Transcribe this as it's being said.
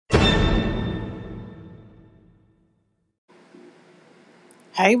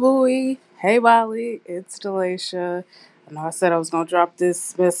Hey, Bowie. Hey, Molly. It's Delisha. I know I said I was going to drop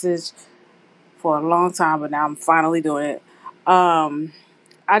this message for a long time, but now I'm finally doing it. Um,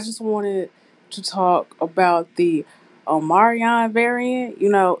 I just wanted to talk about the Omarion variant.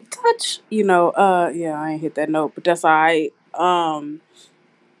 Yeah, I ain't hit that note, but that's all right. I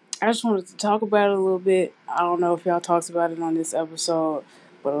just wanted to talk about it a little bit. I don't know if y'all talked about it on this episode,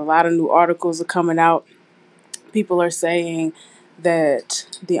 but a lot of new articles are coming out. People are saying that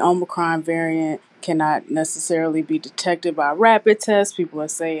the Omicron variant cannot necessarily be detected by rapid tests. People are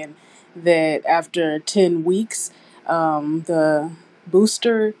saying that after 10 weeks, the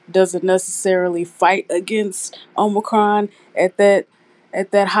booster doesn't necessarily fight against Omicron at that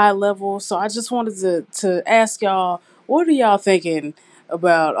high level. So I just wanted to ask y'all, what are y'all thinking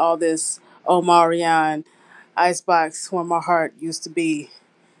about all this Omarion icebox where my heart used to be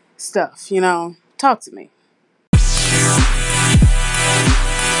stuff? Talk to me.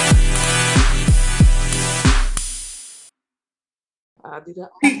 I'll do that.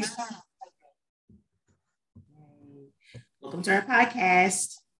 Welcome to our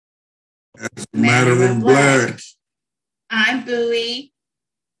podcast. Matter of Black. I'm Bowie.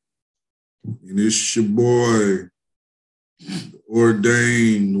 And it's your boy, the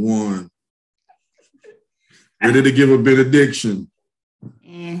ordained one. Ready to give a benediction.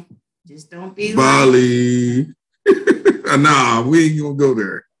 Just don't be Bali. Nah, we ain't gonna go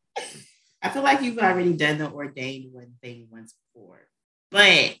there. I feel like you've already done the ordained one thing once before.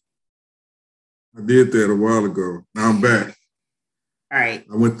 But I did that a while ago. Now I'm back. All right.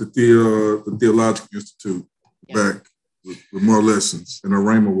 I went to the Theological Institute back with more lessons and a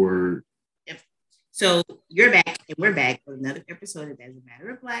Rhema word. Yep. So you're back and we're back with another episode of As a Matter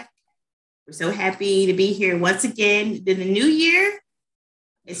of Black. We're so happy to be here once again in the new year.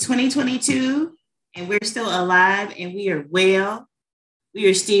 It's 2022 and we're still alive and we are well. We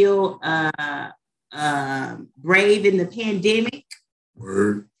are still brave in the pandemic.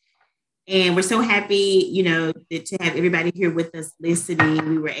 Word. And we're so happy, to have everybody here with us listening.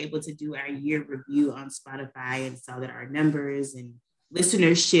 We were able to do our year review on Spotify and saw that our numbers and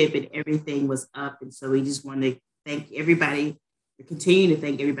listenership and everything was up. And so we just want to thank everybody, continue to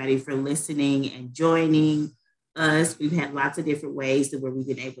thank everybody for listening and joining us. We've had lots of different ways where we've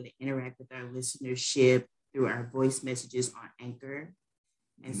been able to interact with our listenership through our voice messages on Anchor.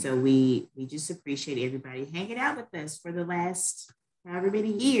 And so we just appreciate everybody hanging out with us for the last however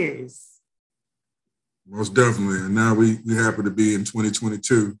many years. Most definitely. And now we happen to be in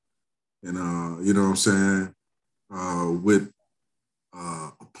 2022. And, you know what I'm saying, with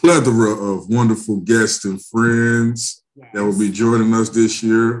a plethora of wonderful guests and friends that will be joining us this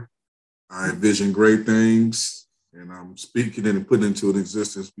year. I envision great things. And I'm speaking it and putting into an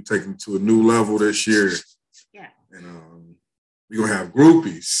existence. We're taking it to a new level this year. Yeah. And we're going to have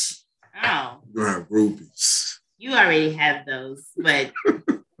groupies. Oh. We're going to have groupies. You already have those, but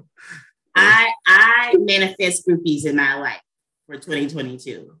I manifest groupies in my life for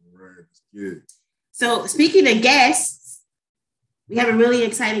 2022. All right, that's good. So speaking of guests, we have a really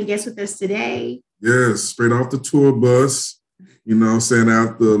exciting guest with us today. Yes, straight off the tour bus, saying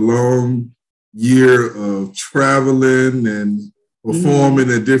after a long year of traveling and performing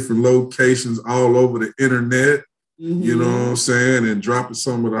at different locations all over the internet, you know what I'm saying, and dropping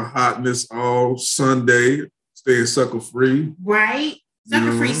some of the hotness all Sunday, staying sucker free. Right.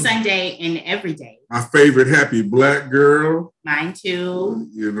 Sucker free Sunday and every day. My favorite happy Black girl. Mine too.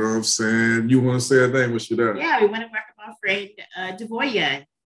 You know what I'm saying? You want to say a name? What's your name? Yeah, we want to welcome our friend Devoya.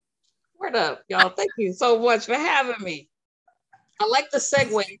 Word up, y'all. Thank you so much for having me. I like the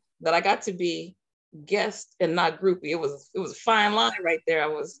segue that I got to be guest and not groupie. It was a fine line right there. I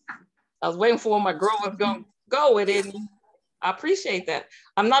was waiting for where my girl was going to go with it. And I appreciate that.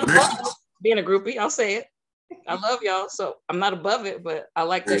 I'm not above being a groupie. I'll say it. I love y'all, so I'm not above it, but I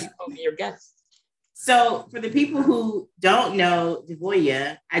like that you call me your guest. So for the people who don't know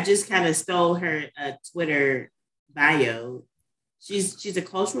Devoya, I just kind of stole her Twitter bio. She's a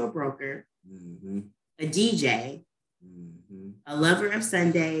cultural broker, a DJ, a lover of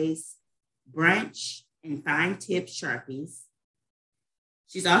Sundays, brunch, and fine tip Sharpies.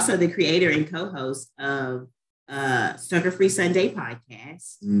 She's also the creator and co-host of Sucka Free Sunday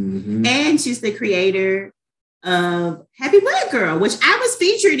podcast. And she's the creator of Happy Black Girl, which I was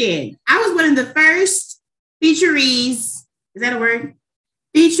featured in. I was one of the first featurees. Is that a word?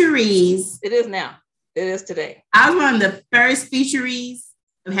 Featurees. It is now. It is today. I was one of the first featurees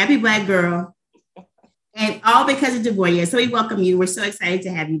of Happy Black Girl. And all because of Devoya. So we welcome you. We're so excited to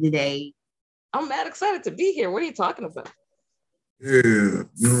have you today. I'm mad excited to be here. What are you talking about? Yeah, you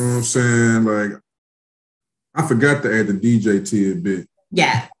know what I'm saying? Like, I forgot to add the DJ tidbit.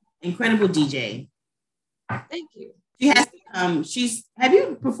 Yeah, incredible DJ. Thank you. She has. Have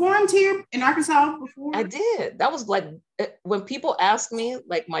you performed here in Arkansas before? I did. That was like when people ask me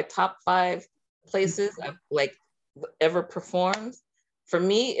like my top 5 places I've like ever performed. For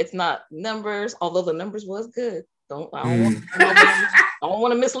me, it's not numbers, although the numbers was good. I don't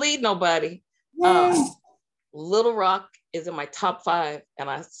want to mislead nobody. Little Rock is in my top 5, and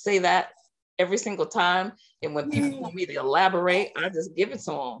I say that every single time. And when people want me to elaborate, I just give it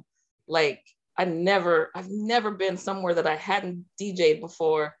to them. Like I've never been somewhere that I hadn't DJ'd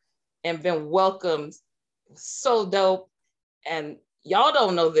before and been welcomed. So dope. And y'all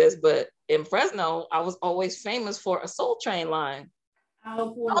don't know this, but in Fresno, I was always famous for a Soul Train line. I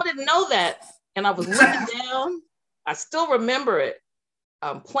didn't know that. And I was looking down. I still remember it.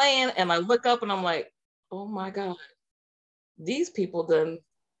 I'm playing and I look up and I'm like, oh my God, these people done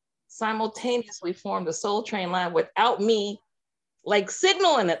simultaneously formed a Soul Train line without me like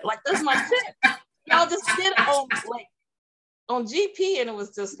signaling it. Like, this is my shit. Y'all just did it on GP and it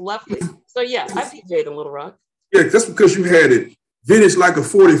was just lovely. So yeah, I DJ'd in Little Rock. Yeah, that's because you had it vintage like a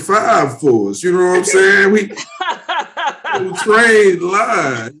 45 for us. You know what I'm saying? We trained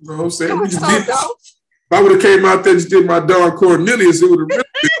live. You know what I'm saying? If I would have came out there and just did my Don Cornelius, it would have really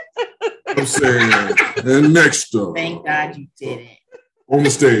been, you know what I'm saying. And next up. Thank God you didn't. On the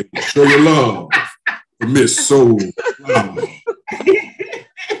stage, show your love to Miss Soul. Wow.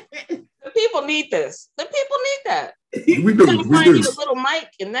 The people need this. The people need that. We do. Find you a little mic,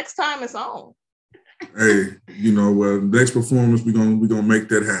 and next time it's on. Hey, you know, next performance we're gonna make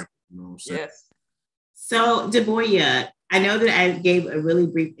that happen. You know what I'm saying? Yes. So, Devoya, I know that I gave a really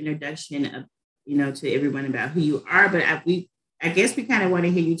brief introduction of, to everyone about who you are, but I guess we kind of want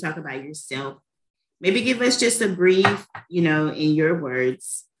to hear you talk about yourself. Maybe give us just a brief, in your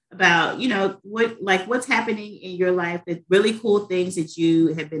words about, what's happening in your life, the really cool things that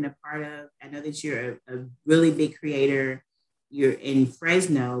you have been a part of. I know that you're a really big creator. You're in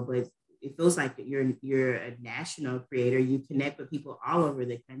Fresno, but it feels like you're a national creator. You connect with people all over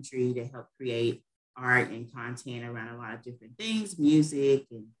the country to help create art and content around a lot of different things, music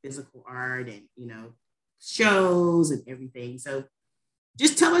and physical art and, shows and everything. So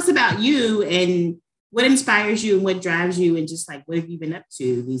just tell us about you and what inspires you and what drives you and just like, what have you been up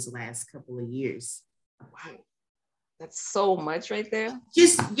to these last couple of years? Wow. That's so much right there.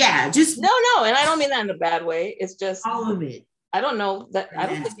 Just no. And I don't mean that in a bad way. It's just all of it. I don't know that. I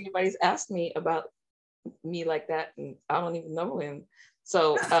don't think anybody's asked me about me like that. And I don't even know him.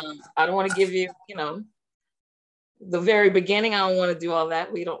 So I don't want to give you, the very beginning. I don't want to do all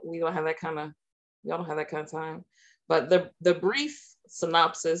that. We don't have that kind of, y'all don't have that kind of time. But the brief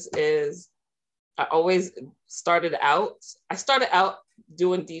synopsis is I started out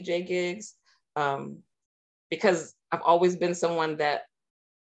doing DJ gigs because I've always been someone that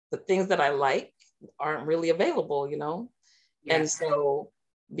the things that I like aren't really available, Yeah. And so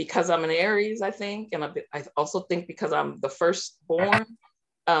because I'm an Aries, I think, and I also think because I'm the firstborn,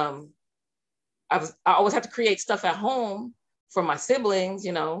 I always had to create stuff at home for my siblings,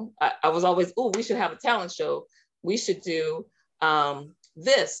 I was always, we should have a talent show. We should do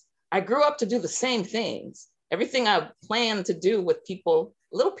this. I grew up to do the same things. Everything I planned to do with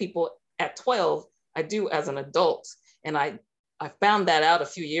little people at 12, I do as an adult. And I found that out a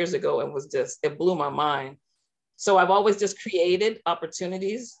few years ago and it blew my mind. So I've always just created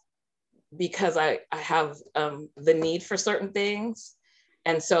opportunities because I have the need for certain things.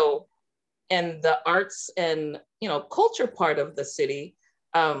 And so in the arts and, culture part of the city,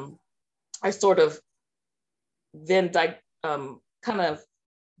 I sort of then kind of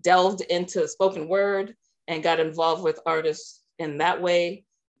delved into spoken word and got involved with artists in that way.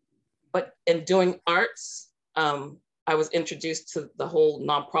 But in doing arts, I was introduced to the whole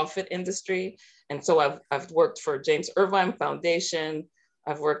nonprofit industry. And so I've worked for James Irvine Foundation.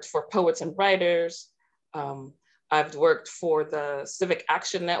 I've worked for Poets and Writers. I've worked for the Civic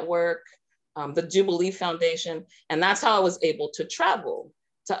Action Network, the Jubilee Foundation. And that's how I was able to travel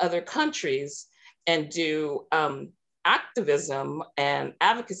to other countries and do activism and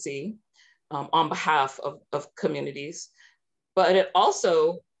advocacy on behalf of communities. But it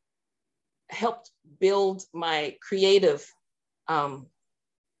also helped build my creative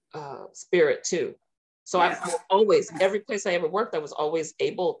spirit too. So I've always, every place I ever worked, I was always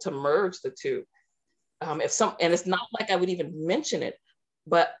able to merge the two. And it's not like I would even mention it,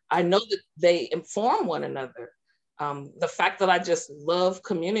 but I know that they inform one another. The fact that I just love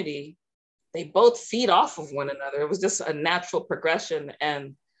community, they both feed off of one another. It was just a natural progression.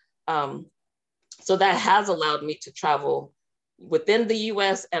 And so that has allowed me to travel within the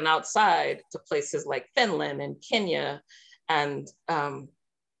US and outside to places like Finland and Kenya and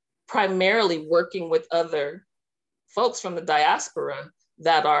primarily working with other folks from the diaspora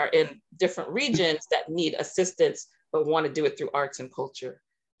that are in different regions that need assistance but want to do it through arts and culture.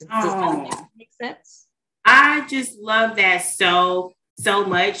 Does that make sense? I just love that so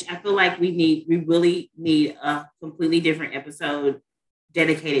much. I feel like we really need a completely different episode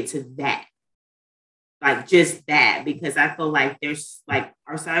dedicated to that. Like just that, because I feel like there's like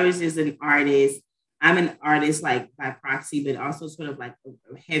Osiris is an artist. I'm an artist like by proxy, but also sort of like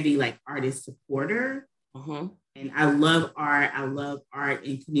a heavy like artist supporter. Mm-hmm. And I love art. I love art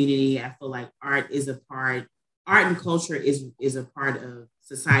and community. I feel like art and culture is a part of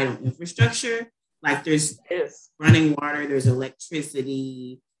societal infrastructure. Like there's running water, there's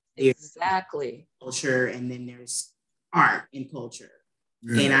electricity, there's exactly culture, and then there's art and culture.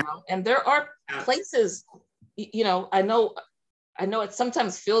 Yeah. And there are places, you know, I know it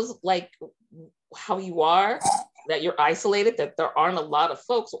sometimes feels like how you are, that you're isolated, that there aren't a lot of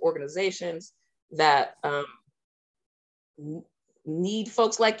folks or organizations that need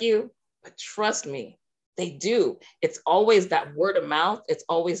folks like you, but trust me, they do. It's always that word of mouth. It's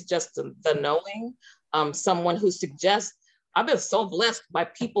always just the knowing, someone who suggests. I've been so blessed by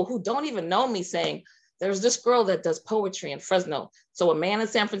people who don't even know me saying, there's this girl that does poetry in Fresno. So a man in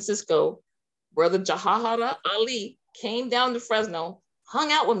San Francisco, Brother Jahahara Ali, came down to Fresno,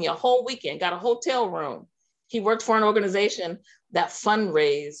 hung out with me a whole weekend, got a hotel room. He worked for an organization that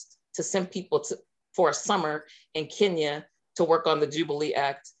fundraised to send people for a summer in Kenya to work on the Jubilee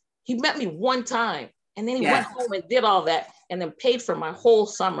Act. He met me one time, and then he went home and did all that, and then paid for my whole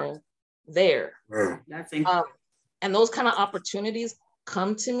summer there. And those kind of opportunities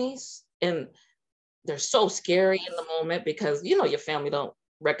come to me, and they're so scary in the moment because, you know, your family don't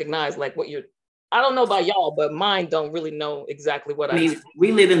recognize like what you're, I don't know about y'all, but mine don't really know exactly what I mean.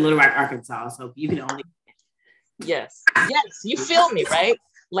 We live in Little Rock, Arkansas, so you can only. Yes, you feel me, right?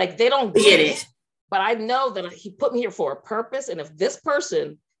 Like they don't get it. But I know that he put me here for a purpose. And if this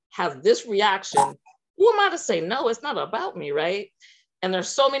person has this reaction, who am I to say, no, it's not about me, right? And there's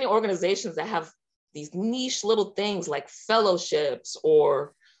so many organizations that have these niche little things like fellowships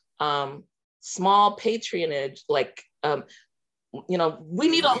or small patronage, like, you know, we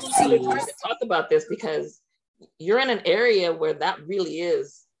need a whole other time to talk about this because you're in an area where that really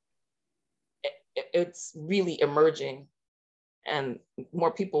is, it's really emerging and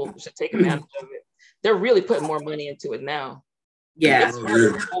more people should take advantage of it. They're really putting more money into it now. Yeah. It's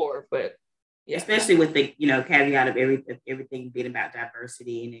harder before, but yeah. Especially with the, you know, caveat of everything being about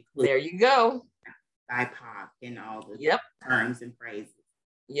diversity and inclusion. There you go. BIPOC and all the terms and phrases.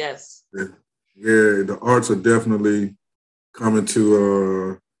 Yes. Yeah, the arts are definitely coming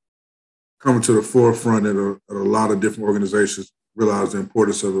to the forefront at a lot of different organizations realize the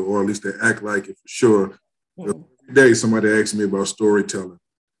importance of it, or at least they act like it for sure. Every day somebody asks me about storytelling.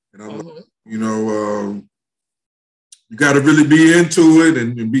 And I'm you know, you got to really be into it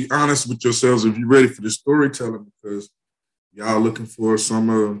and be honest with yourselves if you're ready for the storytelling, because y'all looking for some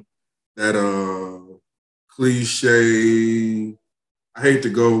of that cliche, I hate to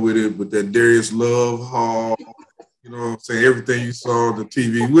go with it, but that Darius Love Hall, you know what I'm saying, everything you saw on the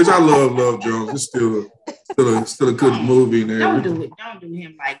TV, which I love Jones. It's still a good movie. Don't do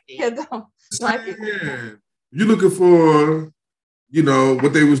him like that. Yeah, don't like it. You're looking for, you know,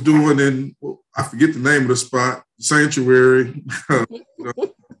 what they was doing in, I forget the name of the spot, Sanctuary.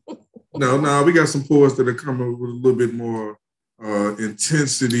 No, we got some poets that are coming with a little bit more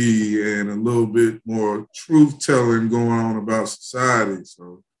intensity and a little bit more truth telling going on about society.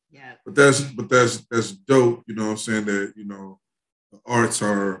 So, but that's dope. You know what I'm saying, that, you know, the arts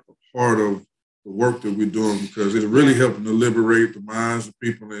are a part of the work that we're doing because it's really helping to liberate the minds of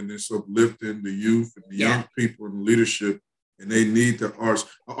people and it's uplifting the youth and the young people and the leadership. And they need the arts.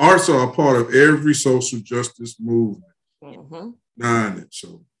 The arts are a part of every social justice movement.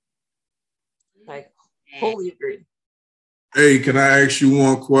 So, I wholly agree. Hey, can I ask you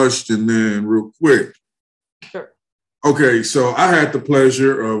one question then, real quick? Sure. Okay, so I had the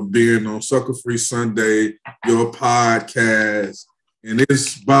pleasure of being on Sucka Free Sunday, your podcast, and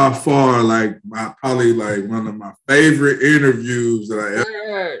it's by far probably one of my favorite interviews that I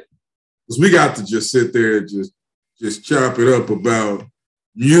ever. Because we got to just sit there and just chop it up about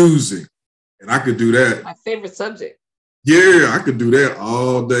music, and I could do that. My favorite subject. Yeah, I could do that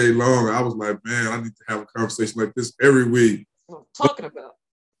all day long. I was like, man, I need to have a conversation like this every week. What I'm talking about.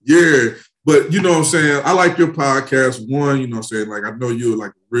 Yeah, but you know what I'm saying? I like your podcast. One, you know what I'm saying? Like, I know you're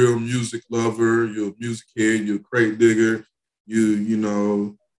like a real music lover. You're a music head. You're a crate digger. You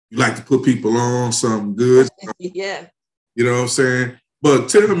know, you like to put people on something good. Yeah. You know what I'm saying? But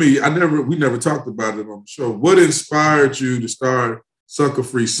tell me, we never talked about it on the show. What inspired you to start Sucker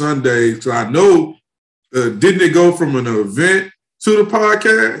Free Sundays? So I know, didn't it go from an event to the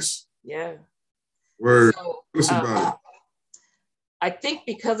podcast? Yeah. Word. So, What's about it? I think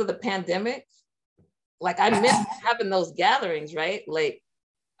because of the pandemic, like I miss having those gatherings, right? Like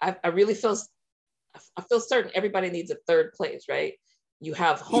I really feel certain everybody needs a third place, right? You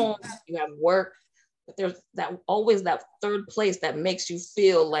have home, you have work, but there's always that third place that makes you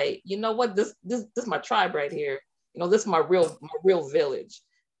feel like, you know what, this is my tribe right here. You know, this is my real village.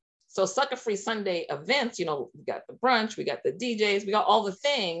 So Sucker Free Sunday events, you know, we got the brunch, we got the DJs, we got all the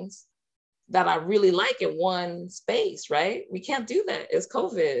things that I really like in one space, right? We can't do that. It's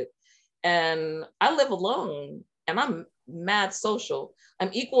COVID. And I live alone and I'm mad social. I'm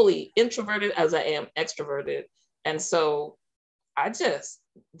equally introverted as I am extroverted. And so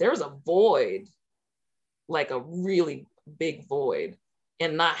there's a void, like a really big void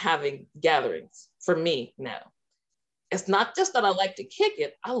in not having gatherings for me now. It's not just that I like to kick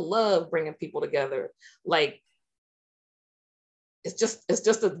it. I love bringing people together. Like, it's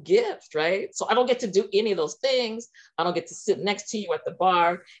just a gift, right? So I don't get to do any of those things. I don't get to sit next to you at the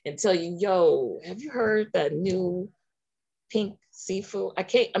bar and tell you, yo, have you heard that new pink seafood?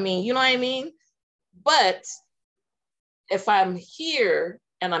 You know what I mean? But if I'm here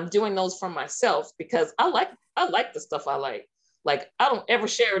and I'm doing those for myself, because I like the stuff I like I don't ever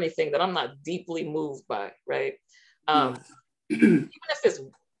share anything that I'm not deeply moved by, right? Even if it's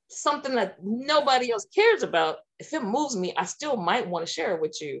something that nobody else cares about, if it moves me, I still might want to share it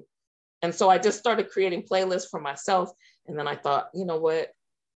with you. And so I just started creating playlists for myself. And then I thought, you know what?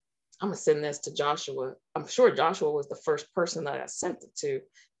 I'm gonna send this to Joshua. I'm sure Joshua was the first person that I sent it to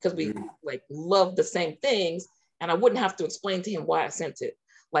because we like love the same things. And I wouldn't have to explain to him why I sent it.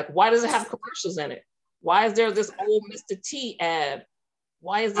 Like, why does it have commercials in it? Why is there this old Mr. T ad?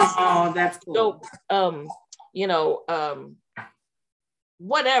 Why is this that's cool.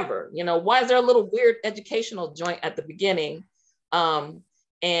 Whatever, why is there a little weird educational joint at the beginning? And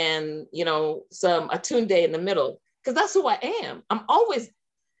a tune day in the middle, because that's who I am. I'm always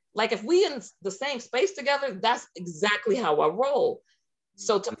like, if we in the same space together, that's exactly how I roll.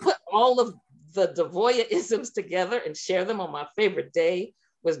 So to put all of the Devoya isms together and share them on my favorite day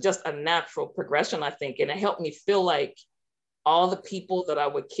was just a natural progression, I think. And it helped me feel like all the people that I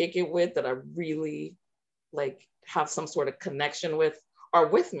would kick it with, that I really like have some sort of connection with, are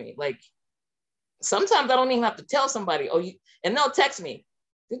with me. Like, sometimes I don't even have to tell somebody, and they'll text me,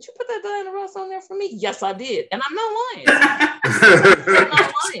 did you put that Diana Ross on there for me? Yes, I did. And I'm not lying. I'm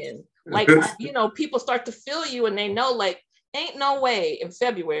not lying. Like, people start to feel you and they know, like, ain't no way in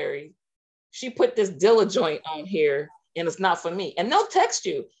February she put this Dilla joint on here and it's not for me. And they'll text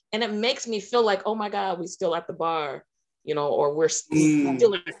you. And it makes me feel like, oh my God, we still at the bar, or we're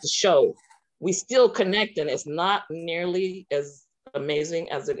still at the show. We still connect, and it's not nearly as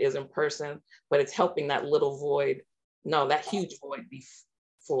amazing as it is in person, but it's helping that little void, that huge void be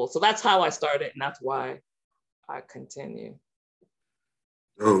full. So that's how I started, and that's why I continue.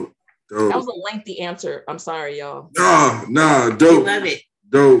 Dope. That was a lengthy answer. I'm sorry, y'all. Nah, dope. I love it.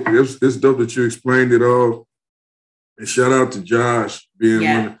 Dope. It's dope that you explained it all. And shout out to Josh being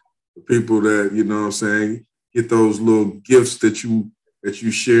one of the people that, get those little gifts that you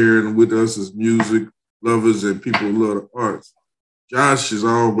share with us as music lovers and people who love the arts. Josh has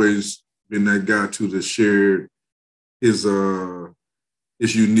always been that guy too that shared his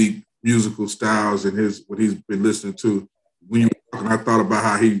unique musical styles and what he's been listening to. When you were talking, I thought about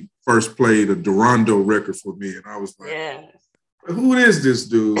how he first played a Durando record for me, and I was like, who is this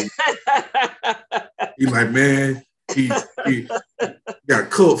dude? He's like, man, he got a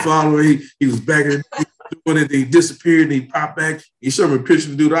cult following. He was back in doing it, he disappeared, and he popped back. He showed me a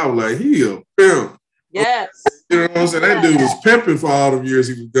picture of the dude. I was like, he a pimp. Yes. You know what I'm saying? That dude was pimping for all the years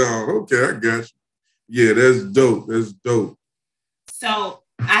he was gone. Okay, I got you. Yeah, that's dope. That's dope. So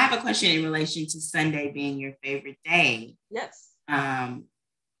I have a question in relation to Sunday being your favorite day. Yes. How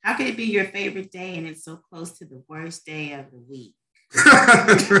can it be your favorite day and it's so close to the worst day of the week?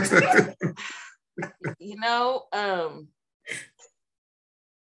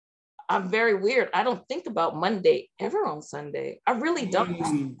 I'm very weird. I don't think about Monday ever on Sunday. I really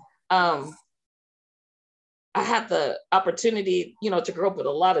don't. I had the opportunity, to grow up with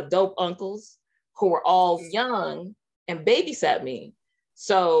a lot of dope uncles who were all young and babysat me.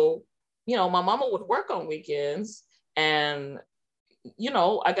 So, my mama would work on weekends and,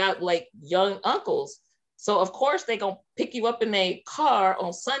 I got like young uncles. So of course they gonna pick you up in a car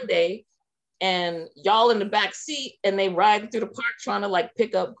on Sunday and y'all in the back seat, and they riding through the park trying to like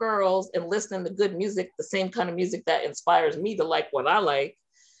pick up girls and listening to good music, the same kind of music that inspires me to like what I like.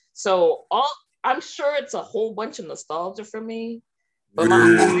 So I'm sure it's a whole bunch of nostalgia for me. But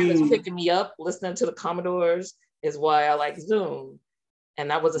my friend is picking me up, listening to the Commodores is why I like Zoom.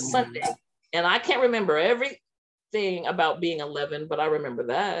 And that was a Sunday. And I can't remember everything about being 11, but I remember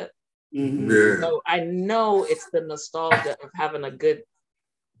that. So I know it's the nostalgia of having a good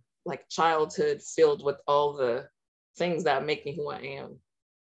like childhood filled with all the things that make me who I am.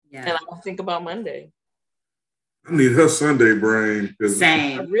 Yeah. And I don't think about Monday. I need her Sunday brain.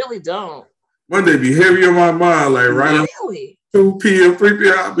 Same. I really don't. Monday be heavy on my mind, like right really? 2 p.m., 3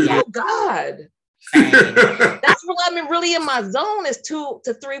 p.m. I'll be oh God. That's when I'm really in my zone is 2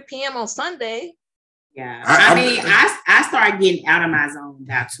 to 3 p.m. on Sunday. Yeah. I start getting out of my zone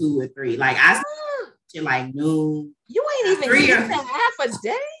about 2 or 3. Like I to like noon. You ain't even getting half a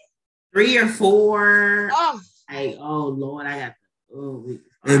day. 3 or 4. Oh, like, oh Lord, I got.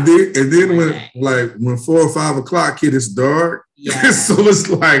 And then when 4 or 5 o'clock hit, it's dark. Yeah. So it's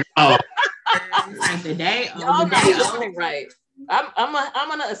like, like the day. Y'all not doing it right. I'm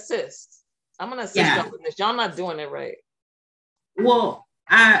gonna assist. I'm gonna assist y'all with this. Y'all not doing it right. Well,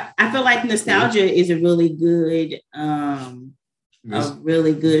 I feel like nostalgia is a really good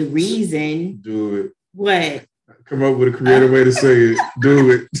reason. Do it. What? Come up with a creative way to say it.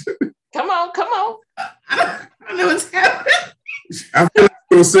 Do it. Come on. I don't know what's happening. I feel like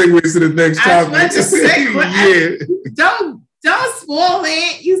we'll segue to the next topic. Don't spoil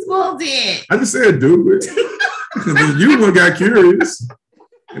it. You spoiled it. I just said do it. You one got curious.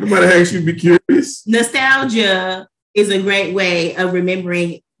 Anybody asked you to be curious? Nostalgia is a great way of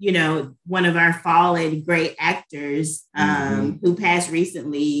remembering, one of our fallen great actors who passed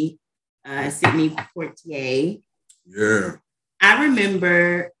recently, Sidney Poitier. Yeah. I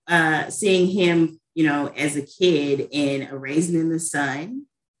remember seeing him, as a kid in A Raisin in the Sun,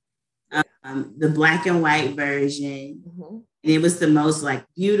 the black and white version. Mm-hmm. And it was the most like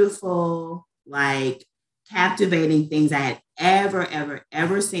beautiful, like captivating things I had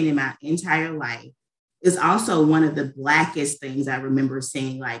ever seen in my entire life. It's also one of the blackest things I remember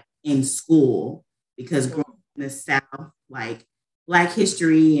seeing like in school, because growing up in the South, like Black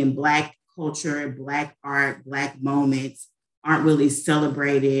history and Black culture, Black art, Black moments aren't really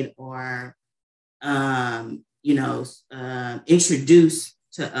celebrated or, introduced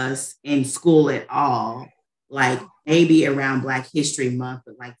to us in school at all. Like maybe around Black History Month,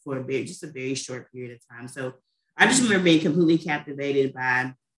 but like for just a very short period of time. So I just remember being completely captivated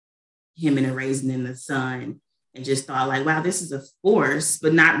by him in A Raisin in the Sun, and just thought like, wow, this is a force,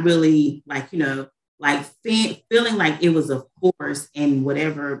 but not really like, feeling like it was a force in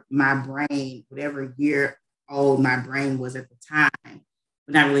whatever year old my brain was at the time,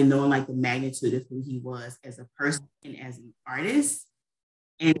 but not really knowing like the magnitude of who he was as a person and as an artist.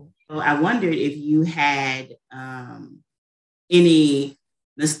 And so I wondered if you had any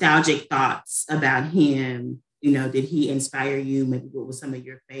nostalgic thoughts about him. Did he inspire you? Maybe what was some of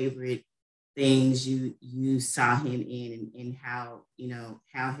your favorite things you saw him in, and how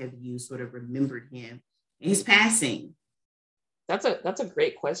have you sort of remembered him and his passing? That's a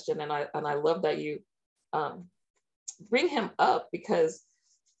great question, and I love that you bring him up, because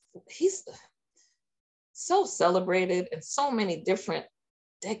he's so celebrated in so many different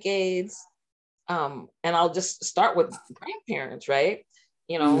decades. And I'll just start with grandparents, right?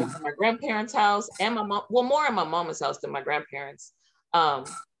 My grandparents' house and my mom, well, more in my mama's house than my grandparents.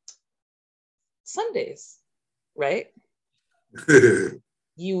 Sundays, right? After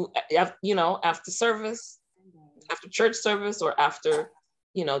service, after church service, or after,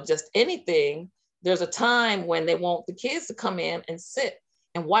 just anything, there's a time when they want the kids to come in and sit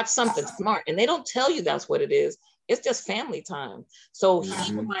and watch something smart. And they don't tell you that's what it is. It's just family time. So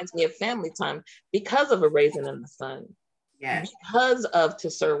he reminds me of family time because of A Raisin in the Sun. Yeah. Because of To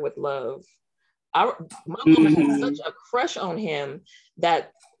Serve with Love. My mama had such a crush on him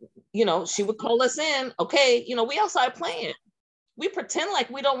that, she would call us in. Okay, we outside playing. We pretend like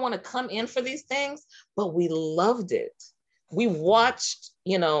we don't want to come in for these things, but we loved it. We watched,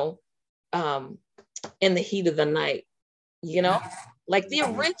 In the Heat of the Night, like the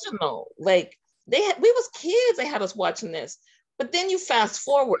original, like we was kids, they had us watching this. But then you fast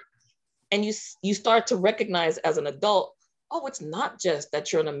forward and you start to recognize as an adult, oh, it's not just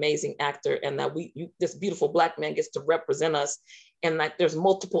that you're an amazing actor and that this beautiful Black man gets to represent us, and like there's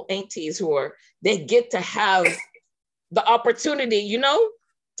multiple aunties they get to have the opportunity,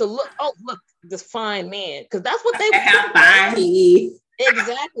 to look this fine man, because that's what they how fine he is.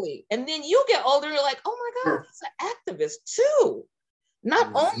 Exactly. And then you get older, you're like, oh my God, he's an activist too.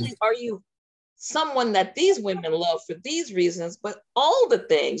 Not only are you someone that these women love for these reasons, but all the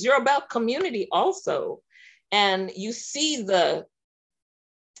things. You're about community also. And you see the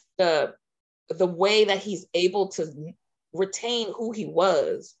way that he's able to retain who he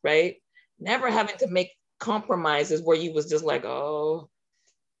was, right? Never having to make compromises where you was just like, oh,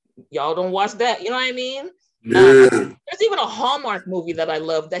 y'all don't watch that. You know what I mean? Yeah. There's even a Hallmark movie that I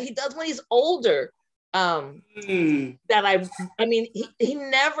love that he does when he's older. That I mean,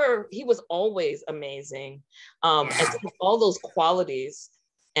 he was always amazing. And all those qualities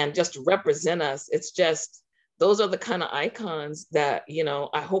and just represent us. It's just, those are the kind of icons that, you know,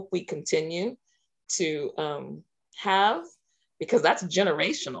 I hope we continue to have, because that's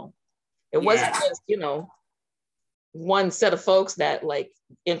generational. It wasn't just, you know, one set of folks that like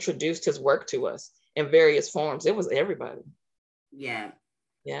introduced his work to us in various forms. It was everybody. Yeah.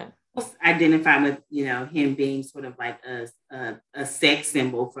 Yeah. Identify with, you know, him being sort of like a sex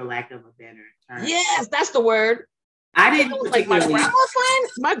symbol, for lack of a better term. Yes, that's the word. I didn't like my grandma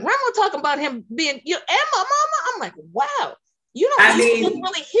talking about him being, you know, and my mama. I'm like, wow, you didn't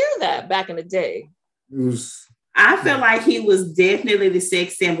really hear that back in the day. I feel like he was definitely the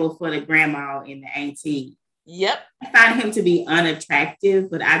sex symbol for the grandma and the auntie. Yep. I found him to be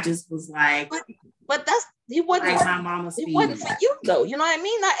unattractive, but I just was like, but he wasn't like my mama's. It wasn't for you though. You know what I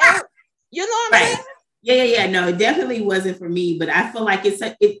mean? Not every, you know what I mean? Yeah. No, it definitely wasn't for me, but I feel like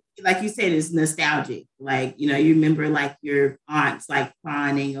it like you said, it's nostalgic. Like, you know, you remember like your aunts like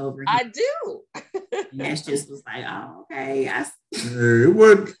fawning over him. I do. And that's just was like, oh, okay. It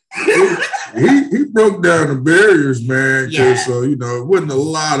wasn't. He broke down the barriers, man. Because you know, it wasn't a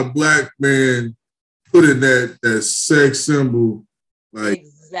lot of black men put in that sex symbol. Like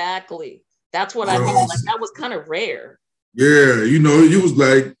exactly. That's what I mean. Like that was kind of rare. Yeah, you know, you was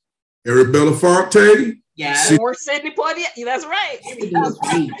like Arabella Fonte. Yeah, or Sidney Poitier. That's right.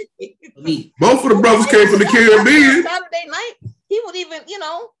 Both of the brothers came from the Caribbean. Saturday night, he would even, you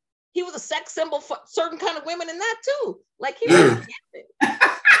know, he was a sex symbol for certain kind of women in that too. Like he was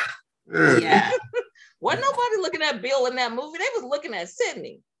wasn't nobody looking at Bill in that movie. They was looking at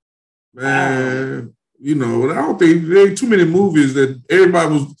Sidney. Man, you know, I don't think there ain't too many movies that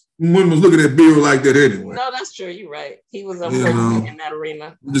women was looking at Bill like that anyway. No, that's true. You're right. He was in that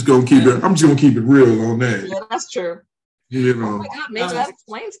arena. I'm just gonna keep it real on that. Yeah, that's true. You know. Oh my God, maybe that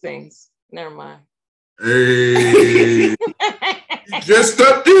explains things. Never mind. Hey, just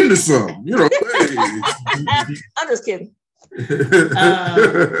stepped into something, you know. Hey. I'm just kidding.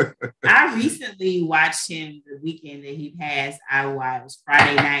 I recently watched him the weekend that he passed. It was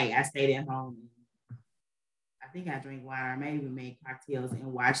Friday night. I stayed at home. I think I drank water. I may even made cocktails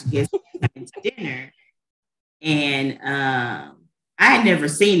and watched guests come to dinner. And I had never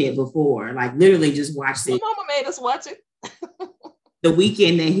seen it before. Like literally just watched it. My mama made us watch it. The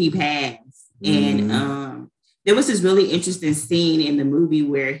weekend that he passed. And there was this really interesting scene in the movie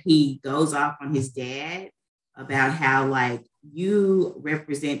where he goes off on his dad about how like you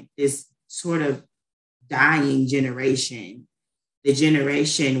represent this sort of dying generation, the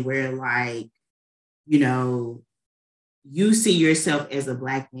generation where like, you know, you see yourself as a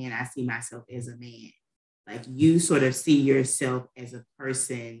Black man, I see myself as a man. Like you sort of see yourself as a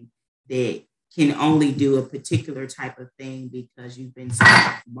person that can only do a particular type of thing because you've been so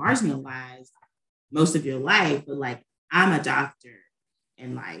marginalized most of your life. But like, I'm a doctor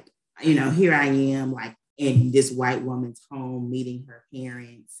and like, you know, here I am like in this white woman's home meeting her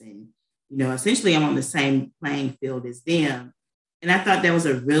parents. And, you know, essentially I'm on the same playing field as them. And I thought that was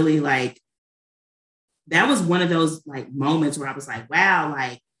a really like, that was one of those like moments where I was like, wow,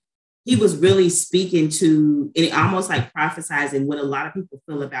 like he was really speaking to it, almost like prophesizing what a lot of people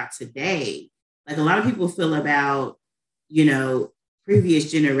feel about today. Like a lot of people feel about, you know,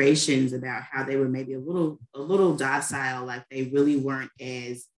 previous generations about how they were maybe a little docile, like they really weren't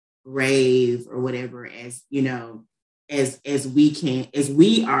as brave or whatever as, you know, as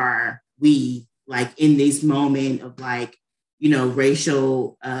we are like in this moment of like, you know,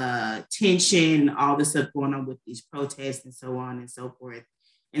 racial tension, all the stuff going on with these protests and so on and so forth.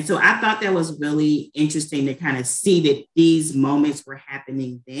 And so I thought that was really interesting to kind of see that these moments were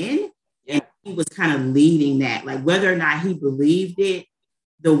happening then. And he was kind of leading that, like whether or not he believed it,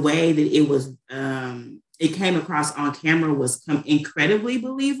 the way that it was, it came across on camera was incredibly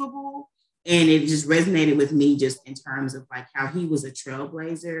believable. And it just resonated with me just in terms of like how he was a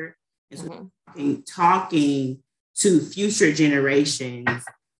trailblazer and so talking to future generations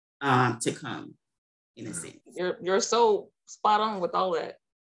to come, in a sense. You're so spot on with all that.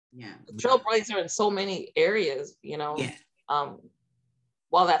 Yeah. Trailblazer in so many areas, you know. Yeah.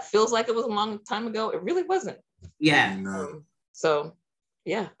 While that feels like it was a long time ago, it really wasn't. Yeah. So,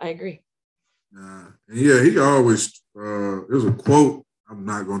 yeah, I agree. And yeah, he always there's a quote. I'm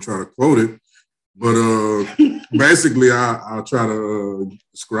not gonna try to quote it, but basically, I'll try to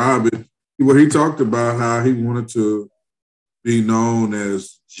describe it. Where he talked about how he wanted to be known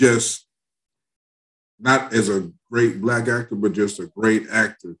as just not as a great black actor, but just a great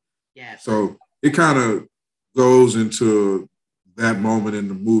actor. Yeah. So it kind of goes into that moment in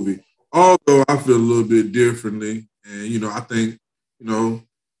the movie. Although I feel a little bit differently, and I think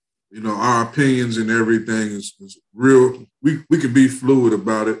our opinions and everything is real. We can be fluid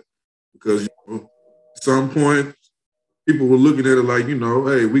about it because at some point people were looking at it like,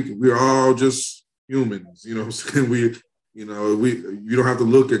 hey, we're all just humans. You know what I'm saying? You don't have to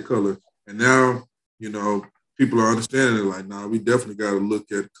look at color. And now, people are understanding it like, nah, we definitely got to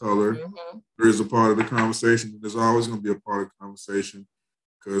look at color. Mm-hmm. There is a part of the conversation. There's always going to be a part of the conversation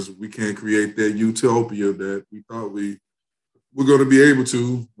because we can't create that utopia that we thought we're going to be able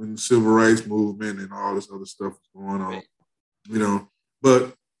to when the civil rights movement and all this other stuff is going on.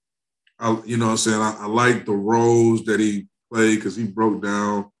 But I like the roles that he played because he broke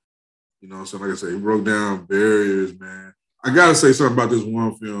down, like I said, he broke down barriers, man. I got to say something about this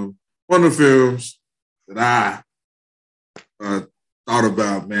one film. One of the films that I thought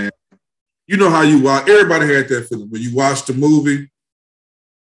about, man. You know how you watch, everybody had that feeling when you watch the movie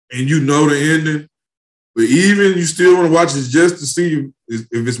and you know the ending, but even you still want to watch it just to see if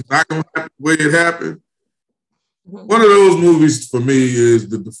it's not going to happen the way it happened. One of those movies for me is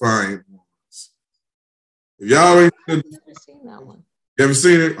The Defiant Ones. If y'all ain't never seen that one. You haven't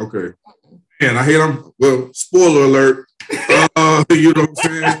seen it? Okay. Man, I hate them. Well, spoiler alert. You know what I'm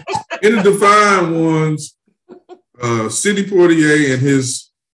saying? In The Defiant Ones, Sidney Poitier and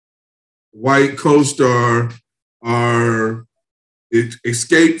his white co-star are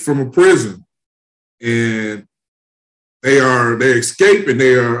escaped from a prison, and they escape and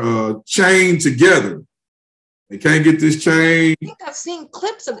they are chained together. They can't get this chain. I think I've seen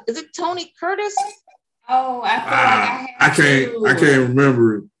clips of. Is it Tony Curtis? Oh, I feel like I can't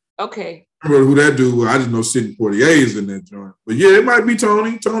remember it. Okay. I don't remember who that dude was. I just know Sidney Poitier is in that joint. But yeah, it might be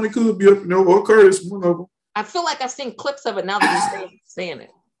Tony. Tony could be up, or Curtis, one of them. I feel like I've seen clips of it now that you're saying it.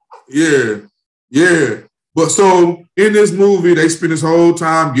 Yeah. But so in this movie, they spend this whole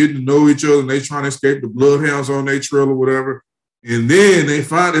time getting to know each other and they trying to escape the bloodhounds on their trail or whatever. And then they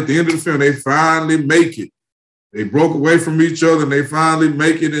find at the end of the film, they finally make it. They broke away from each other and they finally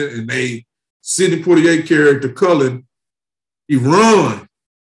make it. And Sidney Poitier character, Cullen, he run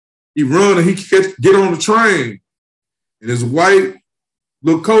and he get on the train. And his white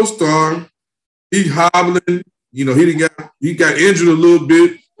little co-star, he hobbling, he got injured a little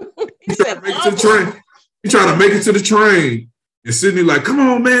bit. He tried to make it to the train. He trying to make it to the train. And Sidney like, come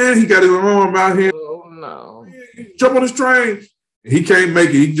on, man. He got his arm out here. Oh, no. Jump on this train. And he can't make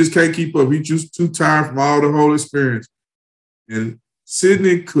it. He just can't keep up. He's just too tired from all the whole experience. And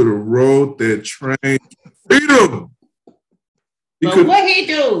Sidney could have rode that train. Freedom. What he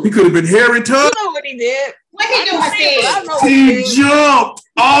do? He could have been Harry Tubman. You know what he did. What he do? He jumped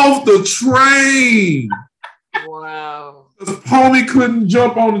off the train. Wow. Homie couldn't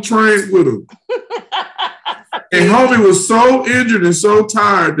jump on the train with him. And homie was so injured and so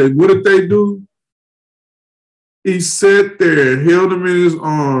tired that what did they do? He sat there and held him in his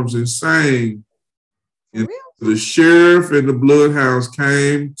arms and sang. And the sheriff and the bloodhounds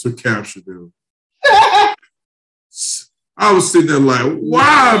came to capture them. I was sitting there like,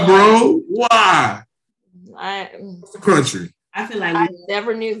 why, bro? Why? What's the country? I feel like I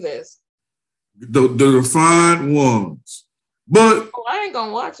never knew this. The Defiant Ones. But I ain't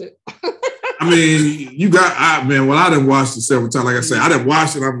gonna watch it. I mean, I didn't watch it several times. Like I said, I didn't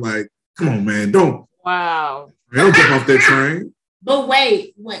watch it. I'm like, come on, man, don't. Wow. Man, don't jump off that train. But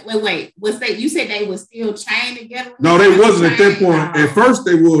wait. Was that you said they were still chained together? No, they wasn't at that point. At first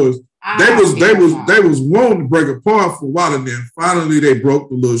they was. They was wanting to break apart for a while, and then finally they broke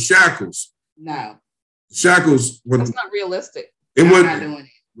the little shackles. No. Shackles. That's not realistic. It wasn't. Not doing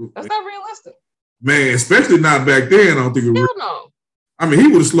it. That's not realistic. Man, especially not back then. I don't think it was. No. I mean, he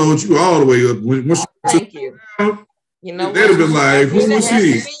would have slowed you all the way up. Thank you. You know, they'd have been like, "Who was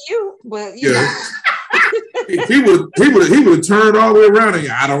he?" You, but you know. he would have turned all the way around and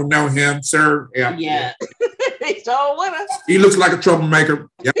I don't know him, sir. Yeah. He's all with us. He looks like a troublemaker.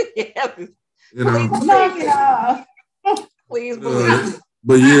 Yep. Yeah. Knock it off. Please believe.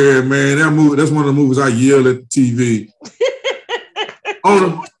 But yeah, man, that's one of the movies I yell at the TV.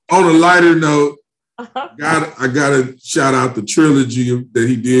 On a lighter note, I gotta shout out the trilogy that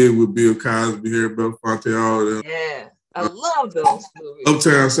he did with Bill Cosby here, Belafonte, all of them. Yeah, I love those movies.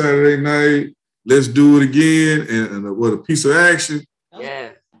 Uptown Saturday Night, Let's Do It Again, and what, A Piece of Action.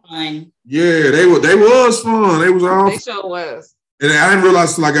 Yeah. fun. Yeah, they was fun. They was all. They sure was. And I didn't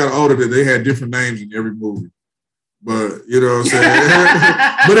realize till I got older that they had different names in every movie. But you know what I'm saying.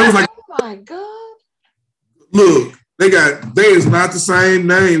 But it was like, oh my god! Look, they is not the same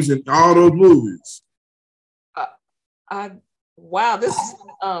names in all those movies. Wow, this is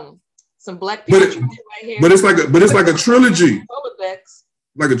some black people right here. But it's like a trilogy.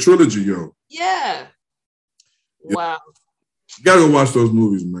 Like a trilogy, yo. Yeah. Wow. You gotta go watch those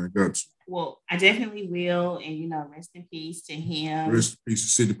movies, man. Got to. Well, I definitely will, and rest in peace to him. Rest in peace to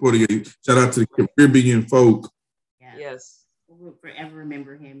Sidney Poitier. Shout out to the Caribbean folk. Yeah. Yes. We'll forever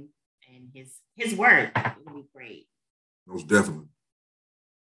remember him and his work. It will be great. Most definitely.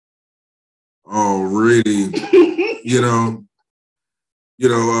 Already,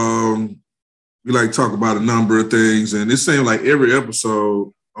 we like to talk about a number of things, and it seems like every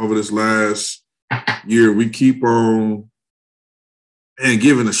episode over this last year, we keep on and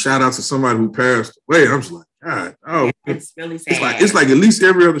giving a shout out to somebody who passed away. I'm just like, God, it's really sad. It's like at least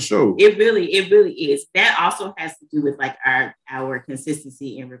every other show. It really is. That also has to do with like our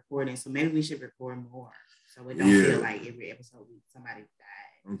consistency in recording. So maybe we should record more, so it don't feel like every episode somebody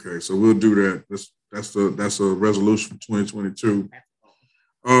died. Okay, so we'll do that. That's a resolution for 2022. That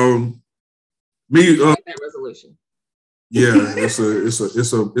resolution. Yeah,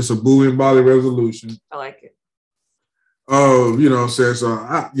 it's a Boo and Bali resolution. I like it. You know what I'm saying? So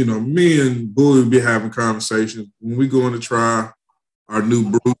me and Boo will be having conversations when we going to try our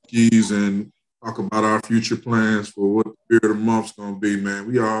new brewskis and talk about our future plans for what the beer of the month's gonna be, man.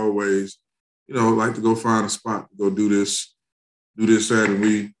 We always, like to go find a spot to go do this at, and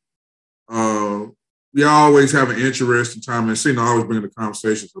we always have an interesting time, and seem to always bring the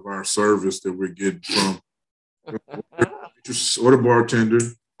conversations of our service that we're getting from or the bartender.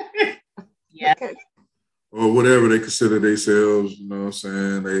 Yeah. Okay. Or whatever they consider themselves, you know what I'm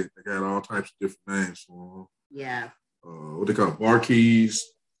saying? They got all types of different names for them. Yeah. What they call bar keys.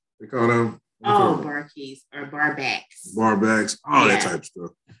 They call them. Bar keys or barbacks. Barbacks, all that type of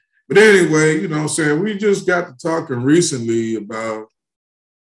stuff. But anyway, you know what I'm saying? We just got to talking recently about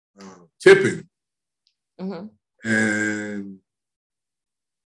tipping. Mm-hmm. And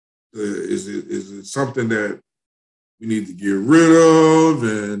is it something that we need to get rid of?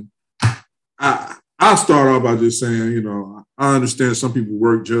 And I'll start off by just saying, I understand some people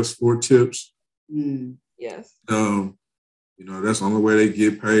work just for tips. Mm. Yes. That's the only way they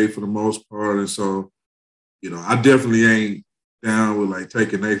get paid for the most part. And so, I definitely ain't down with like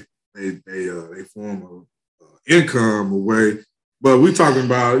taking they form of income away. But we talking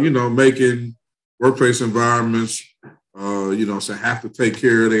about, making workplace environments, have to take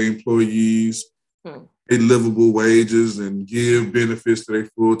care of their employees, pay livable wages, and give benefits to their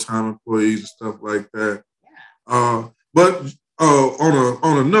full-time employees and stuff like that. But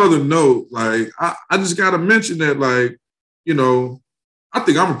on another note, like I just got to mention that, like, I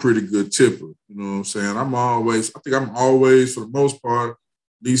think I'm a pretty good tipper. You know what I'm saying? I think I'm always, for the most part,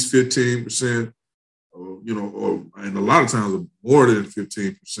 at least 15%, and a lot of times more than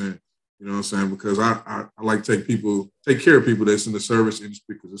 15%. You know what I'm saying? Because I like to take care of people that's in the service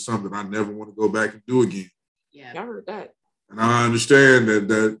industry, because it's something I never want to go back and do again. Yeah, I heard that. And I understand that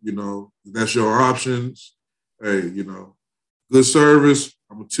that's your options. Hey, good service,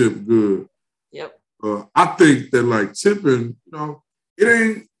 I'm gonna tip good. Yep. I think that like tipping, it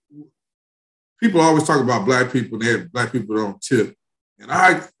ain't. People always talk about black people and black people don't tip. And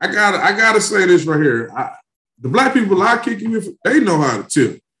I gotta say this right here. The black people I kick you with, they know how to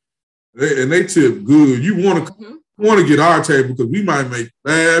tip. They tip good. You want to get our table because we might make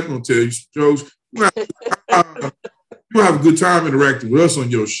bad. I'm gonna tell you some jokes. You have a good time interacting with us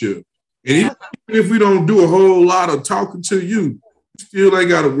on your shift. And even if we don't do a whole lot of talking to you, still ain't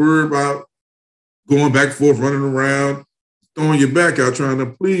got to worry about going back and forth, running around, throwing your back out, trying to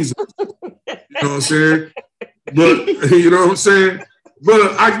please us. You know what I'm saying? But you know what I'm saying?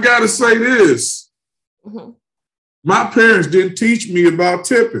 But I gotta say this. Mm-hmm. My parents didn't teach me about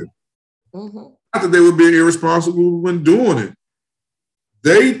tipping. Mm-hmm. Not that they were being irresponsible when doing it.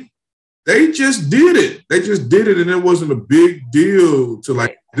 They just did it. They just did it, and it wasn't a big deal to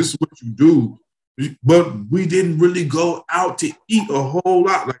like, this is what you do. But we didn't really go out to eat a whole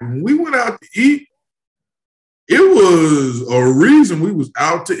lot. Like when we went out to eat, it was a reason we was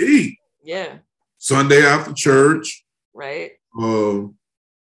out to eat. Yeah. Sunday after church. Right.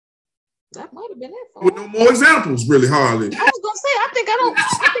 That might have been it for with no more examples, really, hardly. I was gonna say, I think that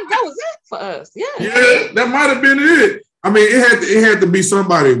was it for us. Yeah. Yeah, that might have been it. I mean, it had to be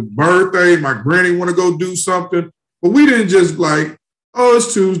somebody's birthday. My granny want to go do something, but we didn't just like, oh,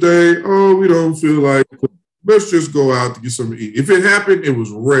 it's Tuesday. Oh, we don't feel like let's just go out to get something to eat. If it happened, it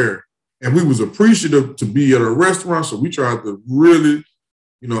was rare. And we was appreciative to be at a restaurant, so we tried to really,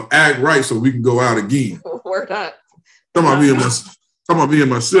 act right so we can go out again. Word up. Talking about me and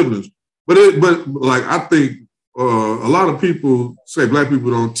my siblings. But like I think a lot of people say black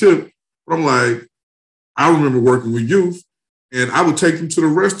people don't tip. But I'm like, I remember working with youth, and I would take them to the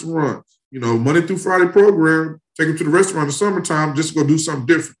restaurant. Monday through Friday program, take them to the restaurant in the summertime just to go do something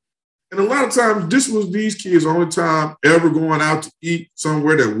different. And a lot of times, this was these kids' only time ever going out to eat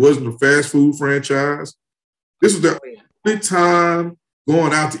somewhere that wasn't a fast food franchise. This was the only time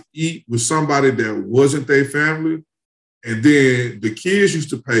going out to eat with somebody that wasn't their family. And then the kids used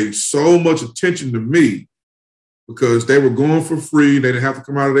to pay so much attention to me because they were going for free. They didn't have to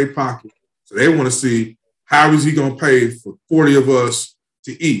come out of their pocket. So they want to see, how is he going to pay for 40 of us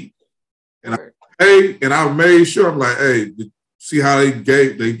to eat? And I made sure, I'm like, hey, see how they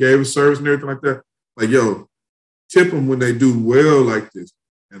gave us service and everything like that? Like, yo, tip them when they do well like this.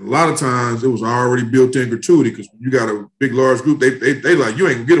 And a lot of times it was already built in gratuity because when you got a big, large group, they like, you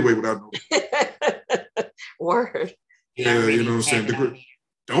ain't gonna get away without no. Word. Yeah, you know what I'm saying?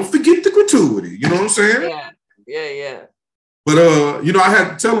 Don't forget the gratuity, you know what I'm saying? Yeah. But, I had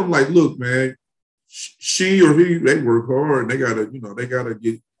to tell them, like, look, man, she or he, they work hard and they gotta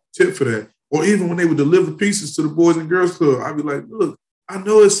get tipped for that. Or even when they would deliver pieces to the Boys and Girls Club, I'd be like, look, I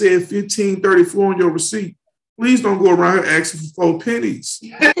know it said $15.34 on your receipt. Please don't go around here asking for 4 pennies. Pay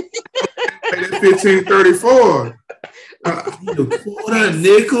that $15.34. A quarter, a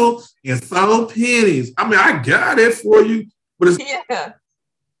nickel, and 4 pennies. I mean, I got it for you, but it's they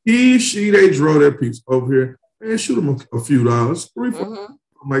draw that piece over here. Man, shoot them a few dollars, $3, $4,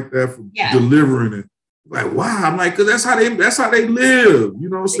 like that for delivering it. Like, wow, I'm like, because that's how they live. You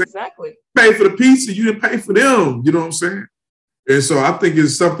know what I'm saying? Exactly. Pay for the pizza, you didn't pay for them. You know what I'm saying? And so I think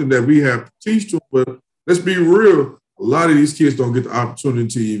it's something that we have to teach them. But let's be real, a lot of these kids don't get the opportunity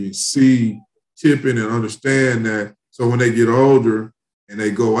to even see tipping and understand that. So when they get older and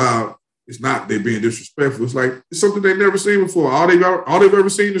they go out, it's not they being disrespectful. It's like it's something they've never seen before. All they've ever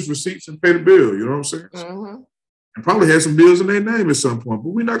seen is receipts and pay the bill. You know what I'm saying? Mm-hmm. And probably had some bills in their name at some point, but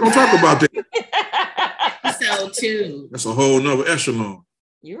we're not gonna talk about that. So too. That's a whole nother echelon.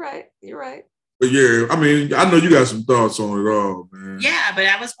 You're right. But yeah, I mean, I know you got some thoughts on it all, man. Yeah, but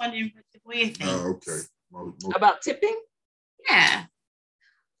I was wondering what Devoya thinks. Oh, okay. About tipping? Yeah.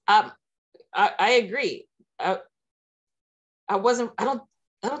 I agree. I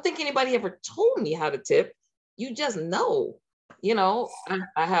don't think anybody ever told me how to tip. You just know.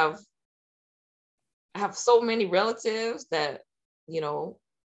 I have so many relatives that,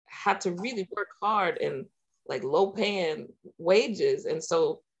 had to really work hard and like low paying wages. And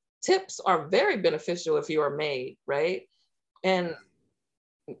so tips are very beneficial if you are maid, right? And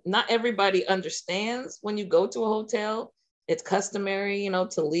not everybody understands when you go to a hotel, it's customary,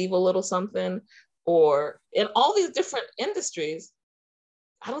 to leave a little something, or in all these different industries,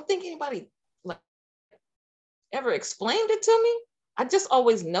 I don't think anybody like ever explained it to me. I just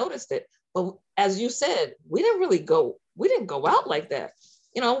always noticed it. But as you said, we didn't go out like that.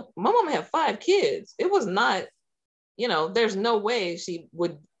 My mom had 5 kids. It was not, there's no way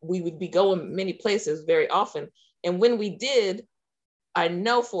we would be going many places very often. And when we did, I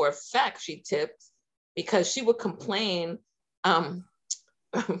know for a fact she tipped because she would complain, her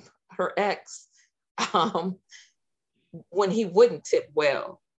ex, when he wouldn't tip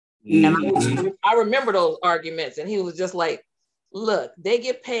well. Mm-hmm. And I remember those arguments, and he was just like, look, they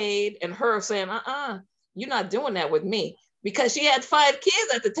get paid, and her saying, you're not doing that with me. Because she had 5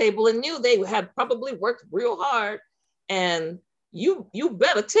 kids at the table and knew they had probably worked real hard, and you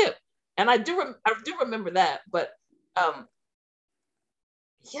better tip. And I do remember that, but I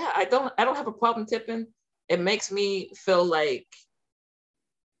don't have a problem tipping. It makes me feel like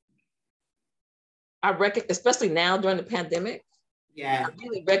especially now during the pandemic. Yeah, I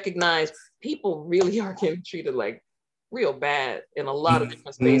really recognize people really are getting treated like real bad in a lot of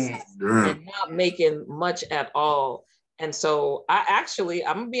different spaces and not making much at all. And so I'm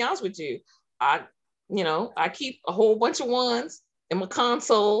gonna be honest with you. I keep a whole bunch of ones in my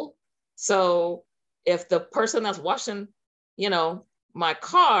console. So if the person that's washing, my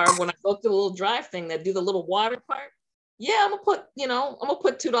car, when I go through the little drive thing that do the little water part, I'm gonna put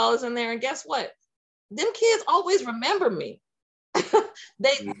 $2 in there. And guess what? Them kids always remember me.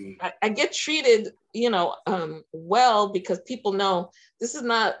 I get treated, well, because people know this is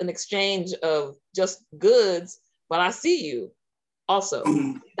not an exchange of just goods, but I see you. Also,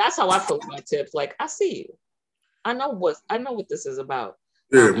 that's how I feel about tips. Like, I see you. I know what this is about.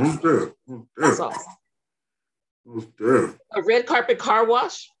 Yeah, most that's all. Most A red carpet car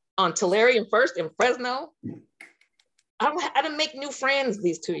wash on Tulare and First in Fresno. I didn't make new friends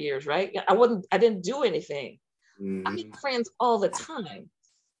these 2 years, right? I didn't do anything. I make friends all the time.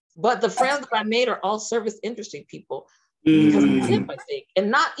 But the friends that I made are all service industry people because of tip, I think.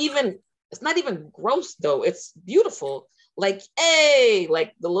 And it's not even gross though. It's beautiful. Like, hey,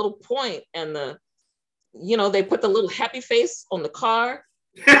 like the little point and they put the little happy face on the car.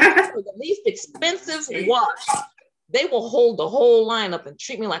 For the least expensive wash, they will hold the whole line up and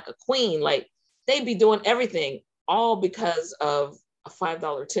treat me like a queen. Like they be doing everything, all because of a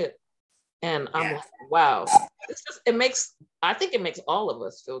 $5 tip. And I'm like, wow, I think it makes all of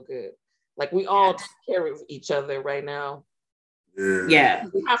us feel good. Like we all take care of each other right now. Yeah.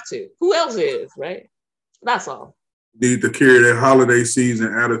 We have to. Who else is, right? That's all. Need to carry that holiday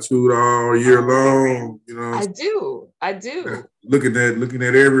season attitude all year long. I do. Looking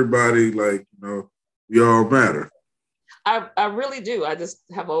at everybody like, we all matter. I really do. I just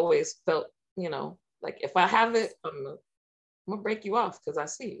have always felt, like if I have it, I'm gonna break you off because I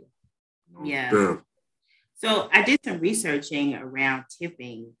see you. Yeah. So I did some researching around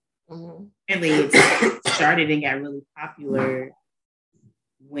tipping. Really, it started and got really popular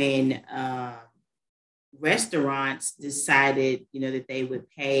when restaurants decided, that they would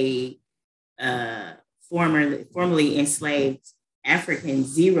pay formerly enslaved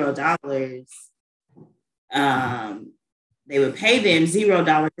Africans $0. They would pay them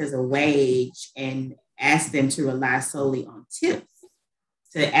 $0 as a wage and ask them to rely solely on tips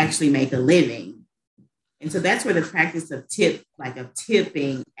to actually make a living. And so that's where the practice of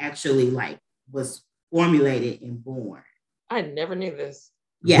tipping actually was formulated and born. I never knew this.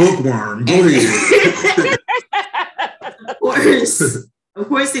 Yeah. Bookworm. Go ahead. Of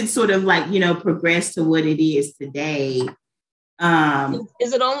course, it's sort of progressed to what it is today.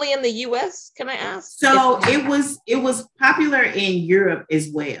 Is it only in the U.S.? Can I ask? So it was popular in Europe as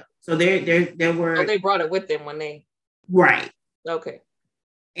well. So there were. Oh, they brought it with them when they. Right. Okay.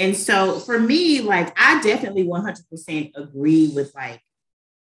 And so for me, I definitely 100% agree with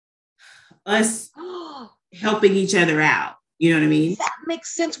us helping each other out. You know what I mean? That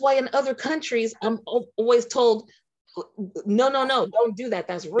makes sense why in other countries I'm always told, no, don't do that.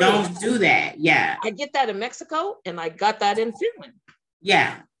 That's rude. Don't do that. Yeah. I get that in Mexico and I got that in Finland.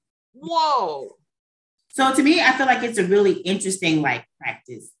 Yeah. Whoa. So to me, I feel like it's a really interesting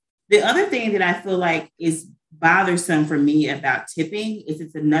practice. The other thing that I feel like is bothersome for me about tipping is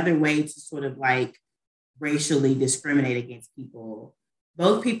it's another way to sort of racially discriminate against people,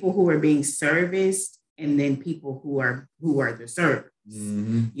 both people who are being serviced and then people who are the servers.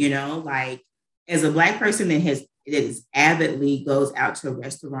 As a Black person that is avidly goes out to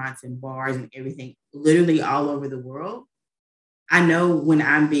restaurants and bars and everything, literally all over the world, I know when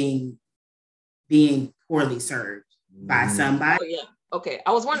I'm being poorly served by somebody. Oh yeah. Okay.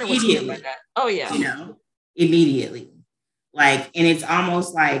 I was wondering what you meant by that. Oh yeah. Immediately. And it's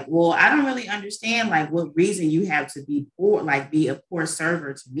almost well, I don't really understand what reason you have to be poor, be a poor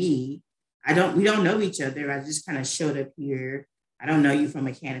server to me. We don't know each other. I just kind of showed up here. I don't know you from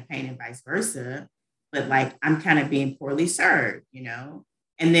a can of paint and vice versa, but I'm kind of being poorly served, And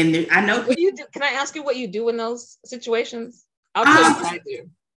then I know. What do you do? Can I ask you what you do in those situations? I'll tell you what I do.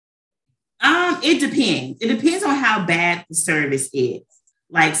 It depends. It depends on how bad the service is.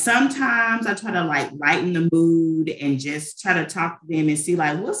 Sometimes I try to lighten the mood and just try to talk to them and see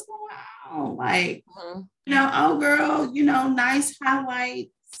what's going on. Oh girl, nice highlights.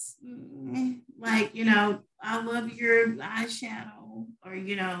 I love your eyeshadow, or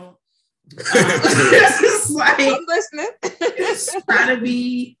I'm listening.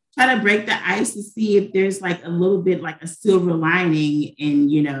 try to break the ice to see if there's a little bit a silver lining, and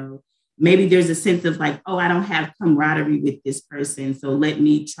maybe there's a sense of oh, I don't have camaraderie with this person, so let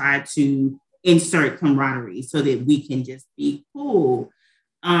me try to insert camaraderie so that we can just be cool.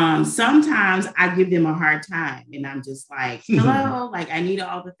 Sometimes I give them a hard time and I'm just hello, I need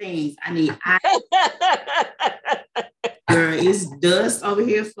all the things. Girl, it's dust over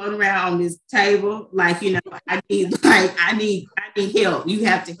here floating around on this table. I need help. You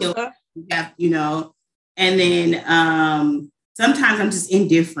have to help. You have, and then sometimes I'm just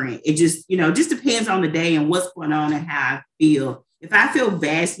indifferent. It just, just depends on the day and what's going on and how I feel. If I feel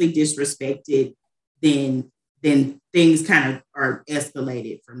vastly disrespected, then things kind of are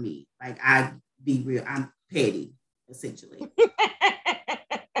escalated for me. I be real, I'm petty, essentially.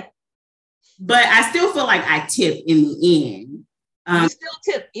 But I still feel like I tip in the end. You still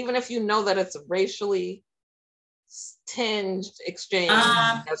tip, even if you know that it's a racially tinged exchange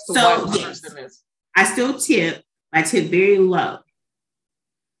as to why the person is. I still tip. I tip very low.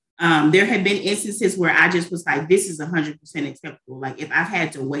 There have been instances where I just was like, this is 100% acceptable. Like if I've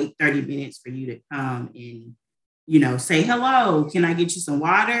had to wait 30 minutes for you to come and, say hello, can I get you some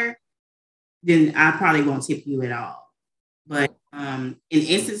water? Then I probably won't tip you at all. But in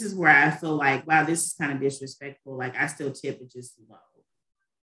instances where I feel like, wow, this is kind of disrespectful, like I still tip it just low.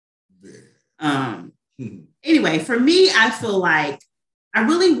 Anyway, for me, I feel like I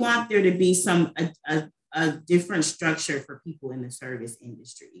really want there to be a different structure for people in the service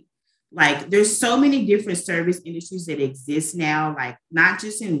industry. Like there's so many different service industries that exist now, like not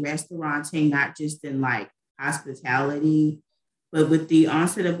just in restauranting, not just in like hospitality, but with the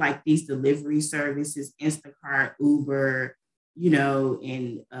onset of like these delivery services, Instacart, Uber,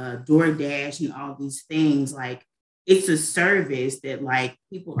 and DoorDash and all these things, like it's a service that like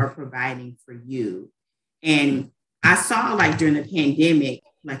people are providing for you. And I saw like during the pandemic,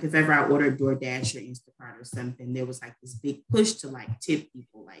 like if ever I ordered DoorDash or Instacart or something, there was like this big push to like tip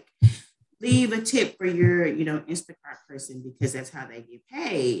people, like leave a tip for your, Instacart person because that's how they get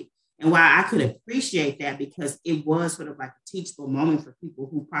paid. And while I could appreciate that because it was sort of like a teachable moment for people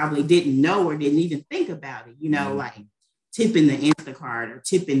who probably didn't know or didn't even think about it, like tipping the Instacart or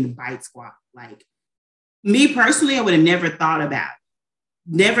tipping the Bite Squad. Like me personally, I would have never thought about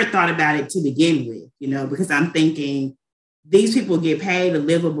it to begin with, because I'm thinking these people get paid a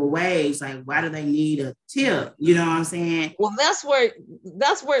livable wage. Like, why do they need a tip? You know what I'm saying? Well, that's where,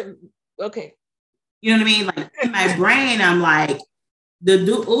 okay. You know what I mean? Like in my brain, I'm like, the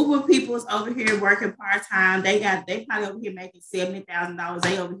Uber people is over here working part-time. They probably over here making $70,000.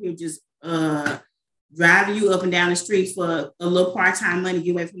 They over here just driving you up and down the street for a little part-time money,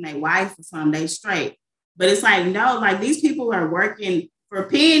 get away from their wife or something, they straight. But it's like, no, like these people are working for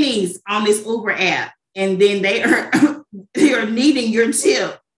pennies on this Uber app. And then they are needing your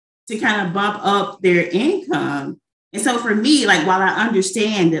tip to kind of bump up their income. And so for me, like, while I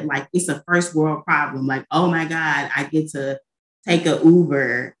understand that like it's a first world problem, like, oh my God, I get to take a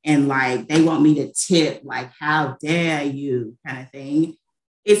Uber and like they want me to tip, like, how dare you kind of thing.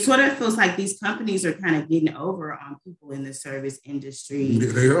 It sort of feels like these companies are kind of getting over on people in the service industry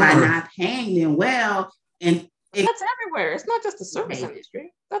by not paying them well. And that's everywhere. It's not just the service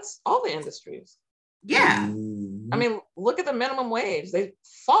industry. That's all the industries. Yeah. I mean, look at the minimum wage. They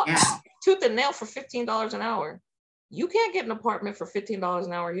fought tooth and nail for $15 an hour. You can't get an apartment for $15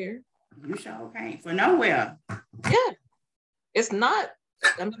 an hour here. You sure can't for nowhere. Yeah. It's not,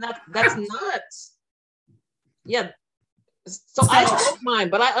 I mean, that's not, yeah. So I don't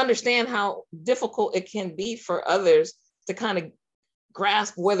mind, but I understand how difficult it can be for others to kind of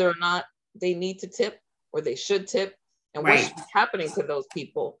grasp whether or not they need to tip or they should tip and what's happening to those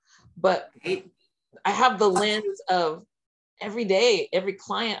people. But I have the lens of every day, every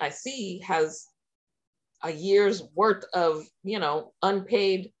client I see has a year's worth of,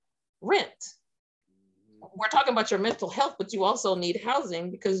 unpaid rent. We're talking about your mental health, but you also need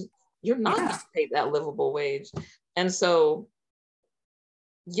housing because you're not getting paid that livable wage. And so,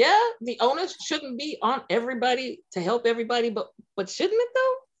 the onus shouldn't be on everybody to help everybody, but shouldn't it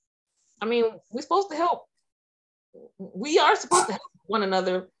though? I mean, we're supposed to help. We are supposed to help one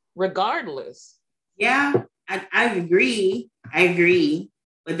another regardless. Yeah, I agree.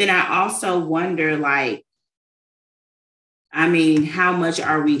 But then I also wonder, like, I mean, how much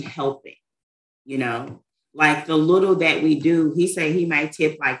are we helping? Like the little that we do, he said he might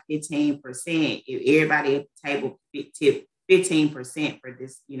tip like 15%. If everybody at the table tip 15% for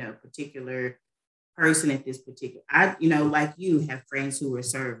this, particular person at this particular, like you have friends who are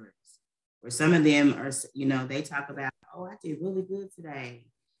servers, or some of them are, they talk about, oh, I did really good today.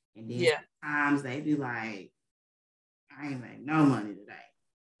 And then sometimes they be like, I ain't made no money today.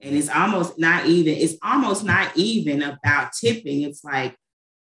 And it's almost not even about tipping. It's like,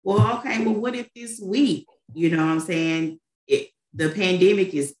 well, okay, well, what if this week, you know what I'm saying? The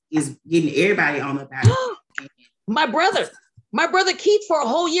pandemic is getting everybody on the back. My brother Keith for a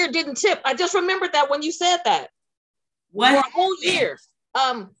whole year didn't tip. I just remembered that when you said that. What? For a whole year.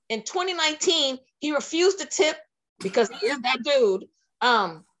 In 2019, he refused to tip because he is that dude.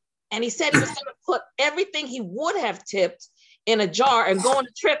 And he said he was going to put everything he would have tipped in a jar and go on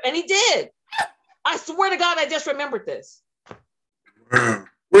a trip, and he did. I swear to God, I just remembered this. Wow.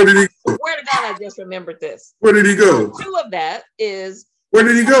 Where did he go? I swear to God, I just remembered this. Where did he go? Two of that is where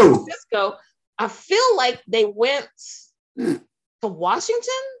did he go? San Francisco. I feel like they went to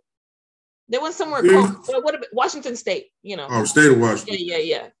Washington. They went somewhere called Washington State. Oh, state of Washington.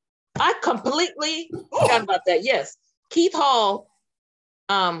 Yeah. I completely forgot about that. Yes, Keith Hall,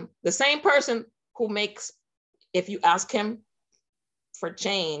 the same person who makes, if you ask him for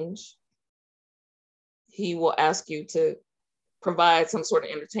change, he will ask you to provide some sort of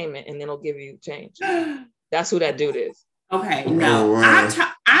entertainment, and then he'll give you change. That's who that dude is. Okay, no,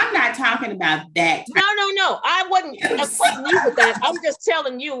 I'm not talking about that. No. I wasn't equating you with that. I'm just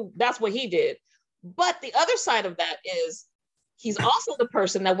telling you that's what he did. But the other side of that is he's also the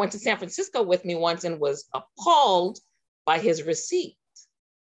person that went to San Francisco with me once and was appalled by his receipt.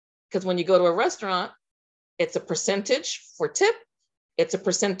 Because when you go to a restaurant, it's a percentage for tip, it's a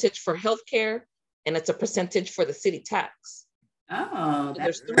percentage for healthcare, and it's a percentage for the city tax. Oh, so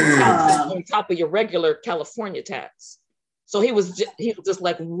there's 3 taxes on top of your regular California tax. So he was just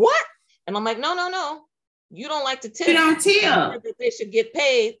like, what? And I'm like, no. You don't like to tip. You don't tip. That they should get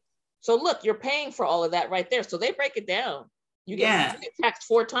paid. So look, you're paying for all of that right there. So they break it down. You get taxed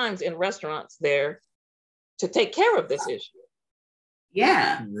 4 times in restaurants there to take care of this issue.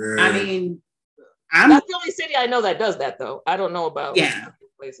 Yeah. I mean, that's the only city I know that does that, though. I don't know about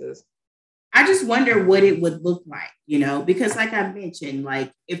places. I just wonder what it would look like, because like I mentioned,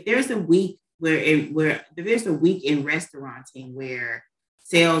 like if there's a week where there's a week in restauranting where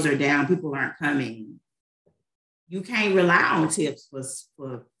sales are down, people aren't coming, you can't rely on tips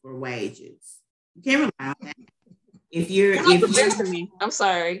for wages. You can't rely on that. If you're I'm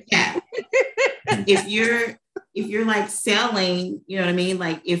sorry. Yeah. if you're like selling, you know what I mean?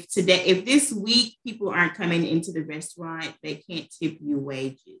 Like if this week people aren't coming into the restaurant, they can't tip you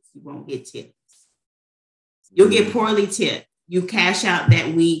wages. You won't get tips. You'll get poorly tipped. You cash out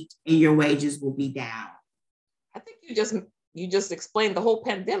that week and your wages will be down. I think you just explained the whole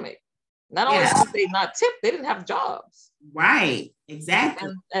pandemic. Not only did they not tip, they didn't have jobs. Right.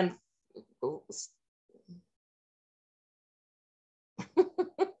 Exactly. And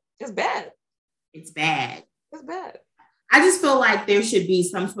it's bad. It's bad. It's bad. I just feel like there should be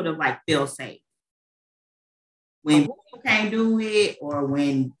some sort of like feel safe. When people can't do it, or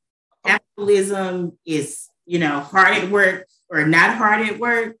when capitalism is, hard at work or not hard at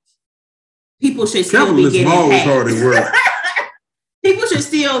work, people should still be getting paid. Hard at work. People should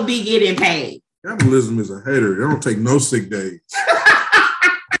still be getting paid. Capitalism is a hater. They don't take no sick days.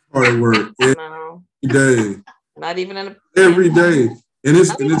 Hard at work every day. Not even every day. And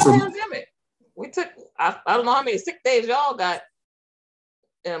it's a pandemic. We took I don't know how many sick days y'all got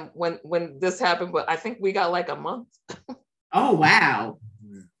when this happened, but I think we got like a month. Oh wow.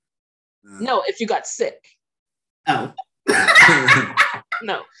 No, if you got sick. Oh.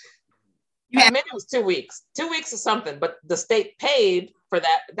 No. Maybe it was 2 weeks. 2 weeks or something, but the state paid for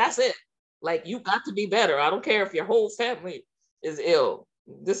that. That's it. Like, you got to be better. I don't care if your whole family is ill.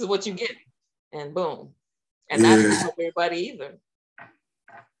 This is what you get. And boom. And that doesn't help everybody either.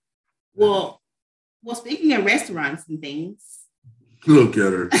 Well, speaking of restaurants and things. Look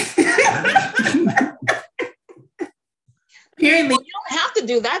at her. Apparently, you don't have to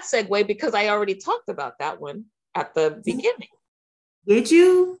do that segue because I already talked about that one at the beginning. Did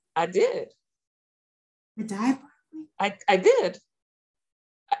you? I did. The dive bar? I did.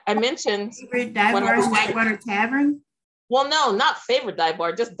 I mentioned favorite dive bars, Whitewater Tavern? Well, no, not favorite dive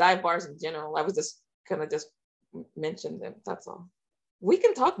bar, just dive bars in general. I was just gonna just mention them. That's all. We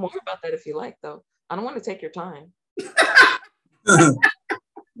can talk more about that if you like, though. I don't want to take your time.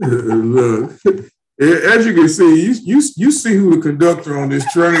 Look, as you can see, you see who the conductor on this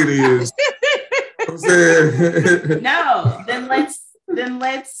train is. I'm saying. No, then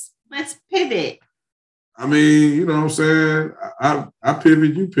let's pivot. I mean, you know what I'm saying? I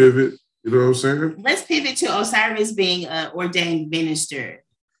pivot, you pivot. You know what I'm saying? Let's pivot to Osiris being an ordained minister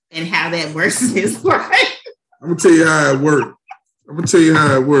and how that works in his life. I'm gonna tell you how it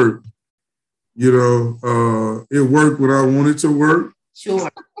worked. You know, it worked when I wanted to work. Sure.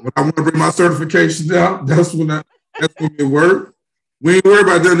 When I want to bring my certifications out, that's when it worked. We ain't worried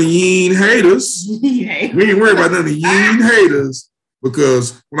about none of the yin haters. We ain't worried about none of the yin haters,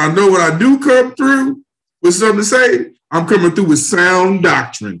 because when I know when I do come through with something to say, I'm coming through with sound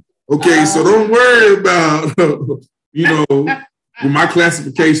doctrine. Okay, so don't worry about, you know, where my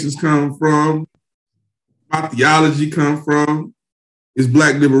classifications come from, my theology come from. It's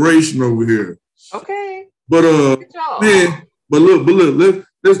black liberation over here. Okay. But man, but look,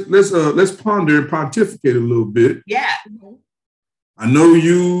 let's ponder and pontificate a little bit. Yeah. I know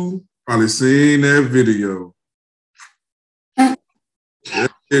you probably seen that video. Oh.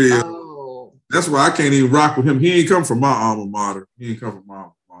 That's why I can't even rock with him. He ain't come from my alma mater.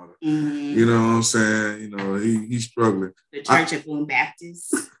 Mm-hmm. You know what I'm saying? You know, he's struggling. The Church of Boone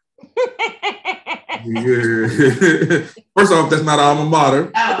Baptist. Yeah. First off, that's not alma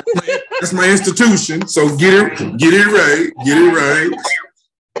mater. Oh. That's my institution. So get it right.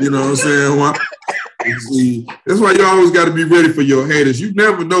 You know what I'm saying? See, that's why you always got to be ready for your haters. You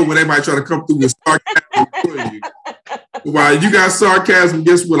never know when they might try to come through with sarcasm for you. While you got sarcasm,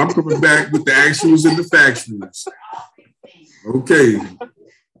 guess what? I'm coming back with the actuals and the factuals. Okay.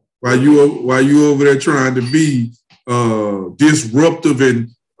 While you over there trying to be disruptive and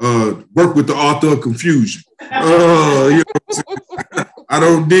work with the author of confusion. You know, I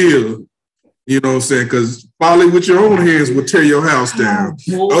don't deal. You know what I'm saying? Because folly with your own hands will tear your house down.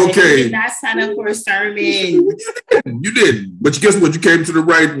 Boy, okay. You did not sign up for a sermon. You didn't. But guess what? You came to the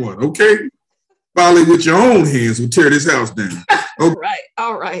right one. Okay. Folly with your own hands will tear this house down. Okay.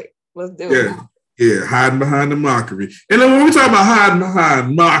 All right. Let's do it. Yeah, hiding behind the mockery. And then when we talk about hiding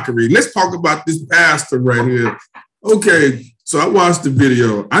behind mockery, let's talk about this pastor right here. Okay, so I watched the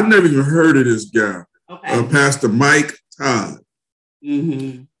video. I never even heard of this guy, Pastor Mike Todd.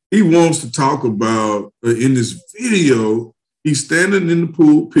 Mm-hmm. He wants to talk about in this video. He's standing in the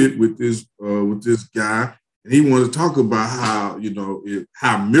pulpit with this guy, and he wants to talk about how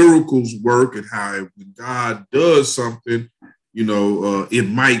how miracles work and how when God does something, it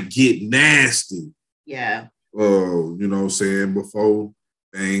might get nasty. Yeah. You know what I'm saying, before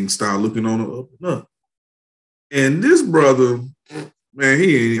things start looking on the up and up. And this brother,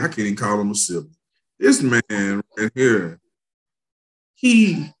 man, I can't even call him a sibling. This man right here,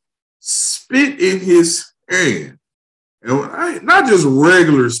 he spit in his hand. And not just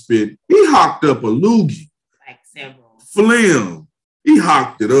regular spit, he hocked up a loogie. Like several. Phlegm. He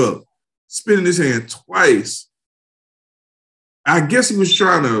hocked it up. Spit in his hand twice. I guess he was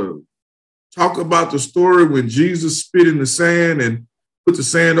trying to talk about the story when Jesus spit in the sand and put the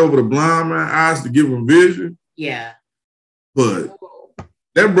sand over the blind man's eyes to give him vision. Yeah. But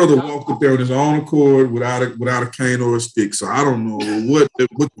that brother walked up there on his own accord without a cane or a stick. So I don't know what the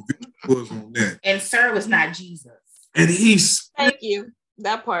vision was on that. And sir was not Jesus. And thank you.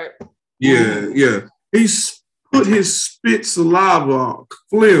 That part. Yeah. He put his spit saliva,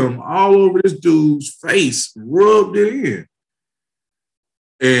 phlegm all over this dude's face, rubbed it in.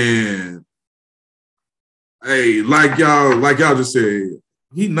 And hey, like y'all just said,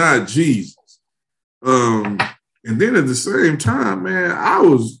 he not Jesus. And then at the same time, man, I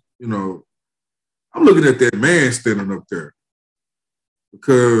was, I'm looking at that man standing up there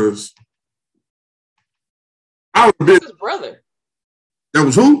because I was That's his brother. That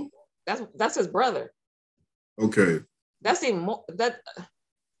was who? That's his brother. Okay. That's even more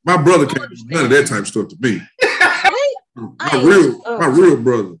my brother can't do none of that type of stuff to me. Really? My real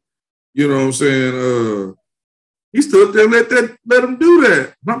brother. You know what I'm saying? He stood up there and let him do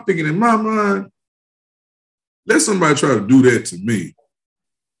that. And I'm thinking in my mind, let somebody try to do that to me.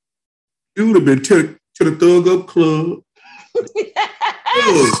 It would have been to the Thug Up Club.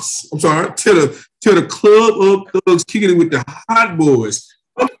 I'm sorry, to the Club of Thugs, kicking it with the Hot Boys.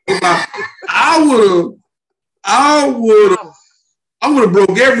 I would have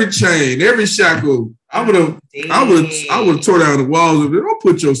broke every chain, every shackle. I would have tore down the walls of it. Don't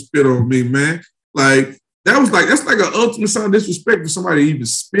put your spit on me, man. Like that's like an ultimate sign of disrespect for somebody to even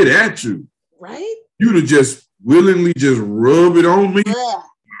spit at you. Right? You'd have just willingly just rub it on me. Oh,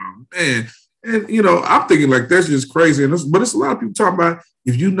 man. And I'm thinking like that's just crazy. But it's a lot of people talking about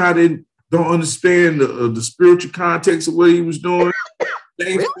if you don't understand the spiritual context of what he was doing, it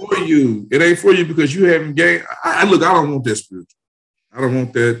ain't for you. It ain't for you because you haven't gained. I don't want that spiritual. I don't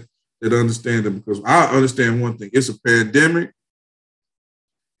want that understanding because I understand one thing. It's a pandemic,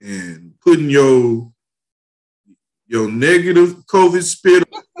 and putting your negative COVID spit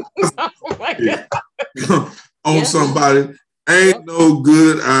on somebody ain't no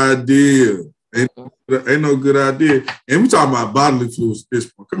good idea. Ain't no good idea. And we talking about bodily fluids at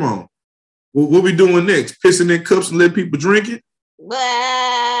this point. Come on. What we doing next? Pissing in cups and let people drink it?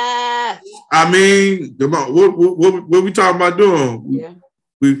 I mean, come on. What we talking about doing?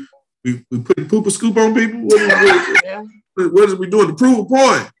 We putting poop and scoop on people? What is we doing to prove a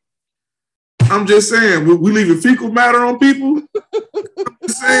point? I'm just saying, we leaving fecal matter on people? I'm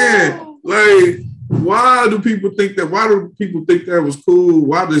just saying, like, why do people think that? Why do people think that was cool?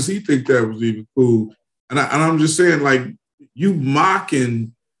 Why does he think that was even cool? And I'm just saying, like, you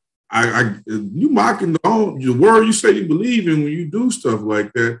mocking, you mocking the word you say you believe in when you do stuff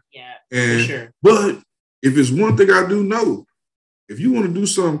like that. Yeah, and, for sure. But if it's one thing I do know, if you want to do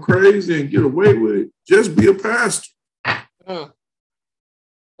something crazy and get away with it, just be a pastor.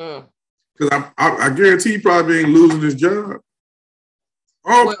 Because I guarantee he probably ain't losing his job.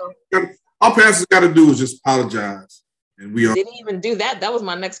 All pastors got to do is just apologize. And did he even do that? That was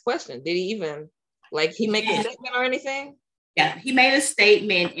my next question. Did he even, he make a statement or anything? Yeah, he made a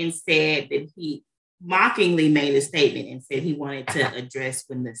statement and said that he mockingly made a statement and said he wanted to address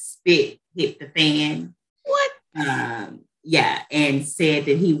when the spit hit the fan. What? and said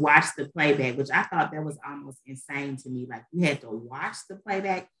that he watched the playback, which I thought that was almost insane to me. Like, you had to watch the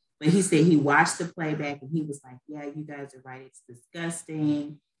playback, but he said he watched the playback and he was like, yeah, you guys are right. It's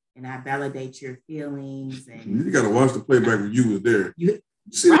disgusting. And I validate your feelings. And you got to watch the playback when you was there.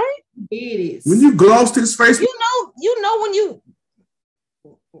 Right? It is. When you glossed his face. You know when you.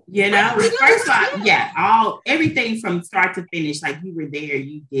 First of all, everything from start to finish, like you were there,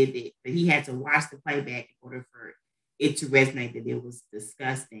 you did it. But he had to watch the playback in order for it to resonate that it was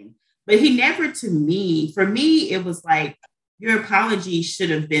disgusting. But he never, for me, it was like, your apology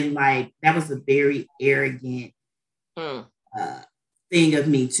should have been like, that was a very arrogant thing of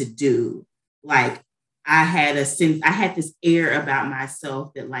me to do. Like, I had this air about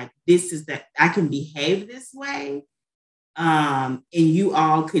myself that like, this is that I can behave this way. And you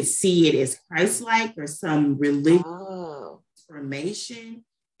all could see it as Christ-like or some religious transformation.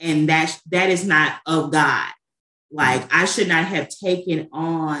 And that is not of God. Like, I should not have taken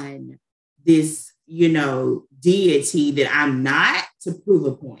on this, deity that I'm not to prove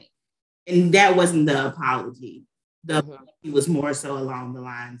a point. And that wasn't the apology. The apology was more so along the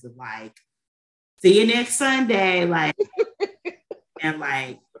lines of like, see you next Sunday. Like, and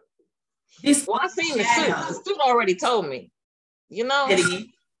like, this. Well, I seen the suit. The suit already told me.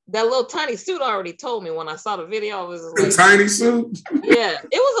 That little tiny suit already told me when I saw the video. It was like, the tiny suit? Yeah,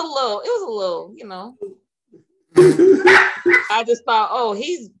 it was a little, I just thought, oh,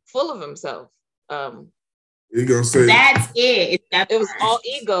 he's full of himself. You gonna say that's it. It was all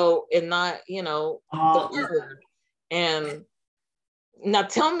ego and not, the word. And now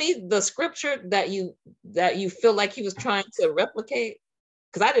tell me the scripture that you feel like he was trying to replicate,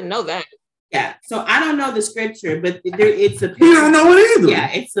 because I didn't know that. Yeah, so I don't know the scripture, but it's a. You don't know it either.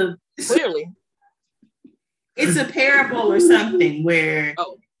 Yeah, clearly. It's a parable or something where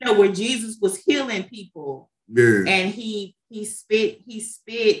where Jesus was healing people. Yeah. And he spit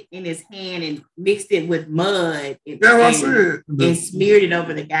in his hand and mixed it with mud and smeared it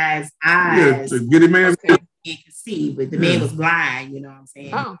over the guy's eyes. Yeah, to get him man could see, but the man was blind, you know what I'm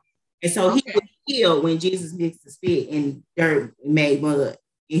saying? Oh. And so he was healed when Jesus mixed the spit in dirt and made mud,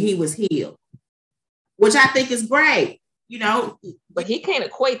 and he was healed, which I think is great, But he can't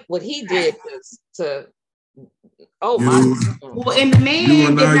equate what he did to well, and the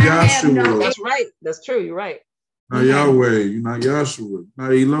man did not have no. That's right. That's true. You're right. Not Yahweh. You're not Yahshua.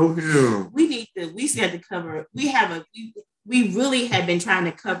 Not Elohim. We had to cover. We really have been trying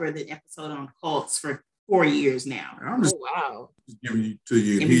to cover the episode on cults for 4 years now. I'm just, just giving you to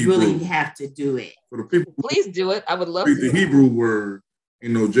you in and Hebrew. We really have to do it. For the people, please do it. I would love to. The Hebrew word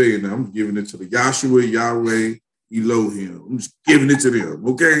ain't no J in there. I'm giving it to the Yahshua, Yahweh, Elohim. I'm just giving it to them.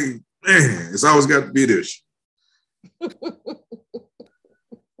 Okay, man. It's always got to be this.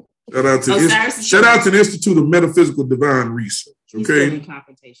 Shout out to the Institute of Metaphysical Divine Research. Okay. He's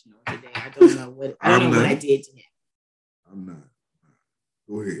confrontational today. I don't know what I did to him. I'm not.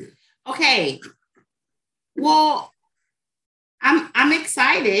 Go ahead. Okay. Well, I'm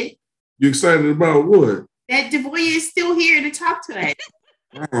excited. You excited about what? That Devoya is still here to talk to us.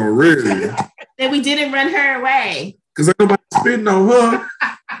 Oh, really? That we didn't run her away. Because ain't nobody spitting on her.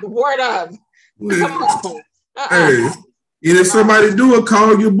 Word up. Come on. Hey, and if somebody do it,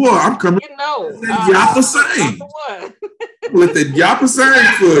 call your boy. I'm coming. Yappa sing. Let that Yappa sing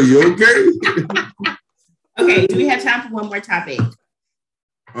for you, okay? Okay, do we have time for one more topic?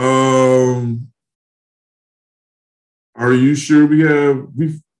 Are you sure we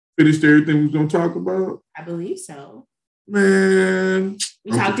finished everything we was gonna talk about? I believe so. Man.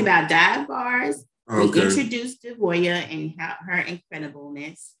 We talked about dive bars. Okay. We introduced Devoya and her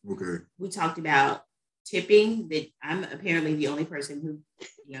incredibleness. Okay. We talked about tipping, that I'm apparently the only person who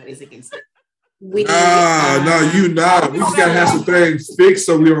is against it. You not. We just gotta have some things fixed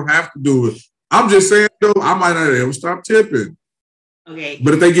so we don't have to do it. I'm just saying though, I might not ever stop tipping. Okay.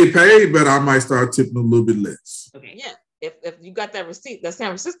 But if they get paid better, I might start tipping a little bit less. Okay. Yeah. If you got that receipt, that San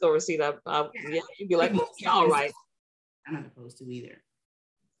Francisco receipt, you'd be like, all right. I'm not opposed to either.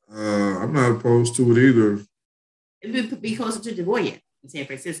 I'm not opposed to it either. It would be closer to Devoya in San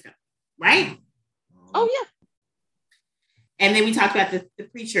Francisco, right? Oh, yeah. And then we talked about the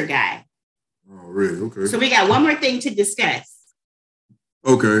preacher guy. Oh, really? Okay. So we got one more thing to discuss.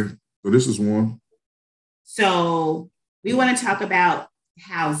 Okay. So this is one. So we want to talk about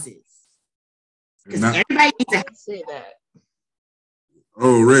houses. Because everybody needs to say that.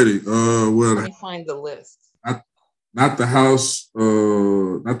 Already. Let me find the list. Not the house,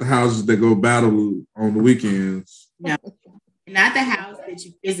 not the houses that go battle on the weekends. No. Not the house that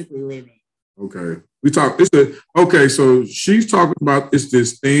you physically live in. Okay. So she's talking about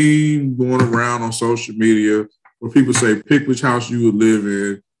this theme going around on social media where people say pick which house you would live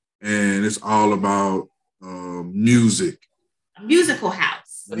in, and it's all about music. A musical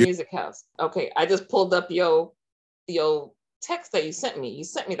house. The music house. Okay, I just pulled up your text that you sent me. You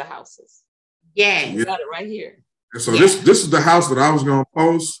sent me the houses. Yeah. You got it right here. And so this is the house that I was gonna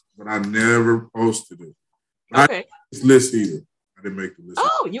post, but I never posted it. Okay. I didn't make this list either. I didn't make the list.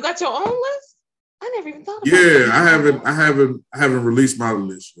 Oh, you got your own list? I never even thought about that. I haven't released my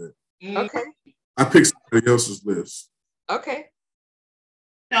list yet. Okay. I picked somebody else's list. Okay.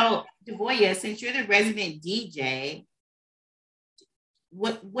 So, Devoya, since you're the resident DJ,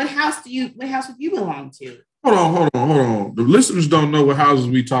 what house would you belong to? Hold on. The listeners don't know what houses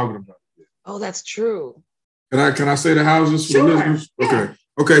we talking about. Oh, that's true. Can I say the houses for the listeners? Yeah.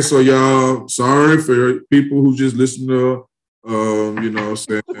 Okay. So y'all, sorry for people who just listen to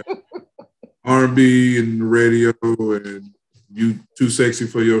saying R&B and the radio and you too sexy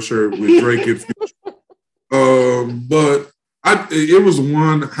for your shirt with Drake and Future. But it was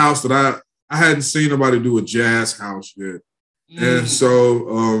one house that I hadn't seen nobody do a jazz house yet. And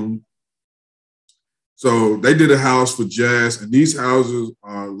so they did a house for jazz, and these houses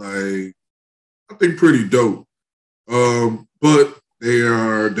are like, I think, pretty dope. But they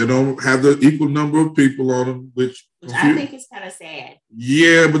don't have the equal number of people on them, which I think is kind of sad.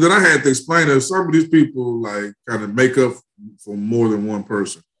 Yeah, but then I had to explain that some of these people like kind of make up for more than one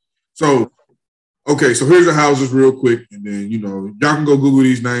person. So, okay, so here's the houses real quick, and then y'all can go Google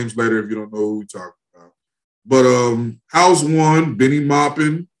these names later if you don't know who we're talking about. But house 1, Benny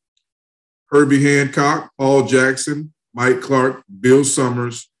Maupin, Herbie Hancock, Paul Jackson, Mike Clark, Bill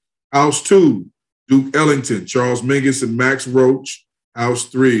Summers. House 2, Duke Ellington, Charles Mingus, and Max Roach. House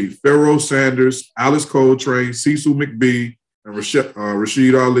 3, Pharoah Sanders, Alice Coltrane, Cecil McBee, and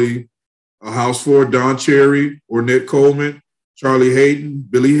Rashid Ali. House 4, Don Cherry, Ornette Coleman, Charlie Hayden,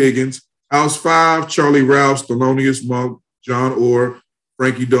 Billy Higgins. House 5, Charlie Rouse, Thelonious Monk, John Orr,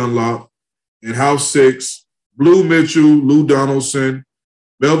 Frankie Dunlop. And House 6, Blue Mitchell, Lou Donaldson,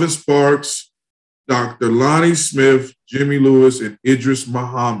 Melvin Sparks, Dr. Lonnie Smith, Jimmy Lewis, and Idris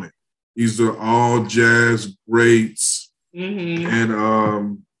Muhammad. These are all jazz greats. Mm-hmm.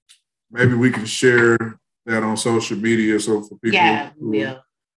 And maybe we can share that on social media so for people. Yeah, we will.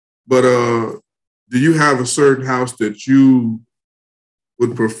 But do you have a certain house that you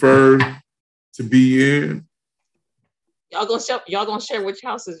would prefer to be in? Y'all gonna share which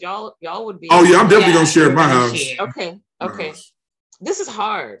houses y'all would be. Oh yeah, I'm definitely gonna share my house. Okay. This is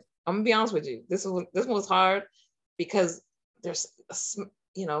hard. I'm gonna be honest with you. This one was hard because there's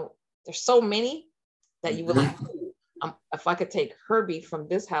so many that you would like. If I could take Herbie from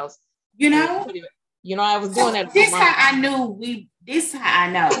this house, I was doing that. This how I knew This how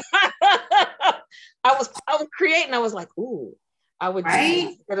I know. I was creating. I was like, ooh, I would,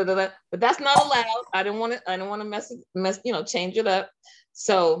 right? But that's not allowed. I didn't want to mess, change it up.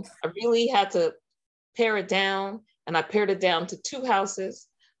 So I really had to pare it down, and I pared it down to 2 houses.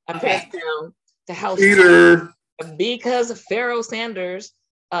 I pared it down to house Peter because of Pharoah Sanders.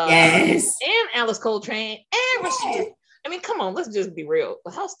 Yes. And Alice Coltrane and Rashid. I mean, come on, let's just be real.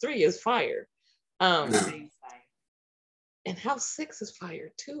 The house 3 is fire. And house 6 is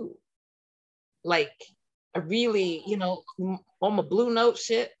fire too. Like, I really, on my Blue Note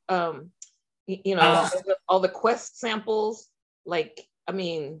shit, all the Quest samples, like, I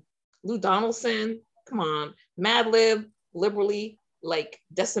mean, Lou Donaldson, come on, Madlib, Liberally, like,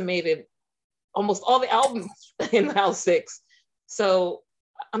 decimated almost all the albums in house 6. So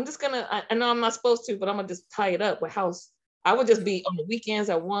I'm just gonna, I know I'm not supposed to, but I'm gonna just tie it up with house. I would just be on the weekends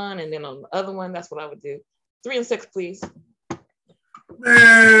at 1, and then on the other one, that's what I would do. 3 and 6, please.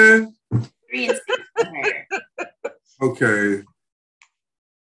 Man. 3 and 6. Okay.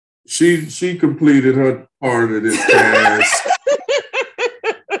 She completed her part of this task.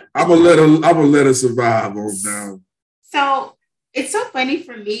 I'm gonna let her survive on now. So it's so funny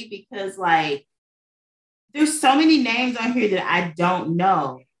for me because, like, there's so many names on here that I don't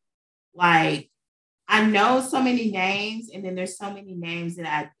know. Like, I know so many names, and then there's so many names that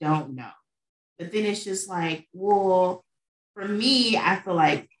I don't know. But then it's just like, well, for me, I feel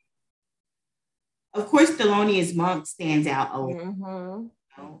like, of course, Thelonious Monk stands out a lot.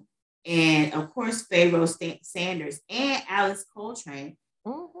 Mm-hmm. And of course, Pharoah Sanders and Alice Coltrane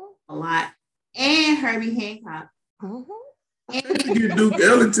a lot. And Herbie Hancock. Mm-hmm. And Duke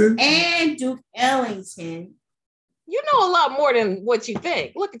Ellington. And Duke Ellington. You know a lot more than what you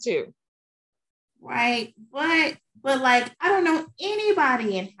think. Look at you. Right. But like, I don't know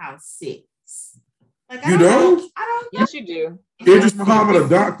anybody in house 6. Like, you don't? I don't. Yes, you do. Idris Muhammad or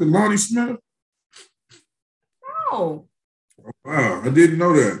Dr. Lonnie Smith? No. Oh, wow, I didn't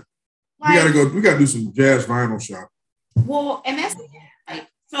know that. Like, we gotta do some jazz vinyl shopping. Well, and that's like,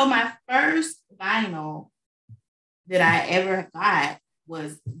 so my first vinyl that I ever got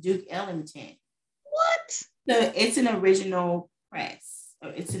was Duke Ellington. What? So it's an original press.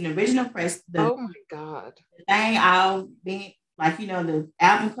 It's an original press. Oh my God. The thing all being like, the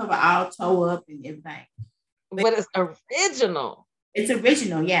album cover all toe up and everything. But it's original. It's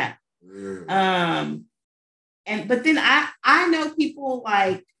original, yeah. But then I know people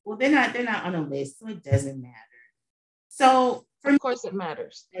like, well, they're not on a list, so it doesn't matter. So of course it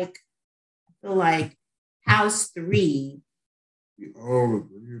matters. Like, I feel like House 3. Oh,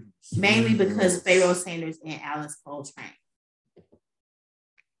 mainly because Pharaoh Sanders and Alice Coltrane.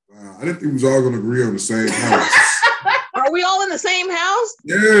 Wow, I didn't think we was all gonna agree on the same house. Are we all in the same house?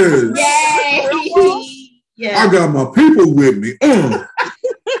 Yes. Yay! Yeah. I got my people with me.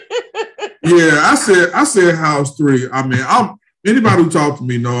 Yeah, I said House 3. I mean, anybody who talked to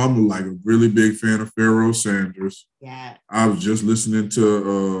me know I'm like a really big fan of Pharaoh Sanders. Yeah. I was just listening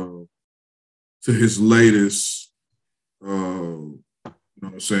to his latest you know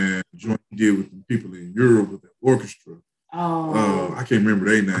what I'm saying, joint he did with the people in Europe with the orchestra. Oh. I can't remember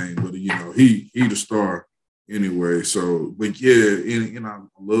their name, but he the star anyway. So, but yeah, and I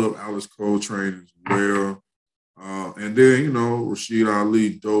love Alice Coltrane as well. And then, Rashid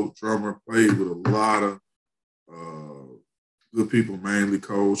Ali, dope drummer, played with a lot of good people, mainly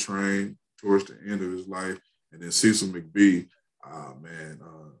Coltrane towards the end of his life. And then Cecil McBee,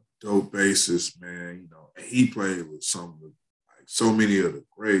 dope bassist, man. And he played with so many of the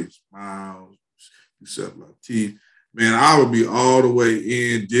greats, Miles, Yusef Lateef. Man, I would be all the way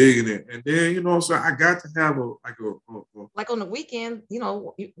in digging it. And then, so I got to have like on the weekend,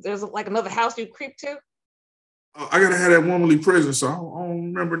 there's like another house you creep to. I gotta have that womanly presence, so I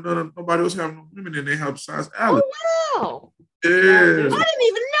don't remember nobody else having women in their house besides Alice. Oh wow! Yeah, I didn't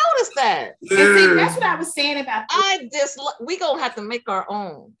even notice that. Yeah. And see, that's what I was saying about this. We gonna have to make our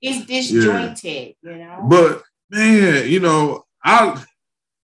own. It's disjointed, But man,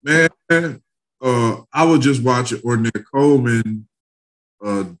 I was just watching Ornette Coleman.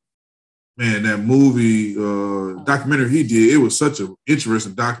 That movie documentary he did, it was such an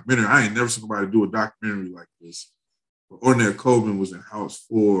interesting documentary. I ain't never seen nobody do a documentary like this. But Ornette Coleman was in House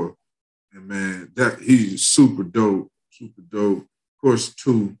 4, and man, he's super dope. Of course,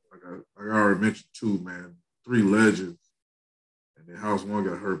 2, like I already mentioned, 2, man, 3 legends. And then House 1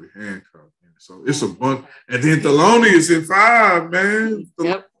 got Herbie Hancock. Man. So it's a bunch. And then Thelonious in 5, man.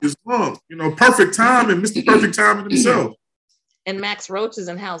 Yep. It's perfect timing, Mr. Perfect Timing himself. And Max Roach is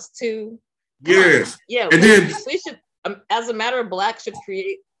in House 2. Yes. Yeah. And then we should, as a matter of Black, should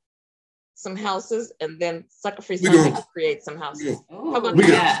create some houses, and then Sucka Free Sunday could create some houses. Yeah. How about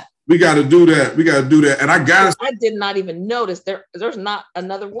that? We got to do that. And I did not even notice there's not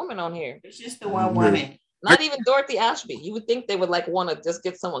another woman on here. It's just the one woman. Not even Dorothy Ashby. You would think they would want to just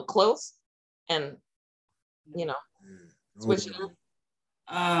get someone close and switch it up.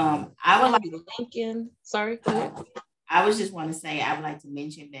 I would like Lincoln. Sorry, go ahead. I was just want to say I would like to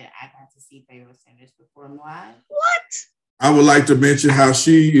mention that I got to see Pharaoh Sanders perform live. What? I would like to mention how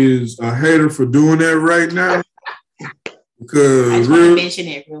she is a hater for doing that right now. Because I just want to mention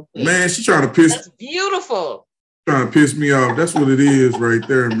it real quick. Man, she's trying to piss. That's beautiful. Trying to piss me off. That's what it is right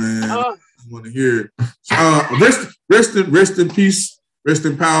there, man. I want to hear it. Rest in peace. Rest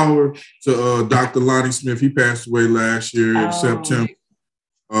in power to Dr. Lonnie Smith. He passed away last year in September.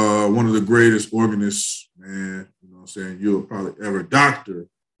 One of the greatest organists, man. You know what I'm saying? You'll probably ever. Dr.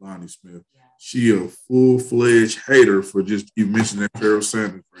 Lonnie Smith. Yeah. She a full-fledged hater for just you mentioning that Pharaoh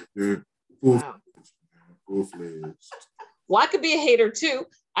Sanders right there. Full-fledged. Well, I could be a hater too.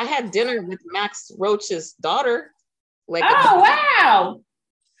 I had dinner with Max Roach's daughter. Wow.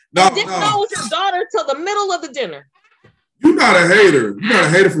 I didn't know it was his daughter till the middle of the dinner. You're not a hater. You're not a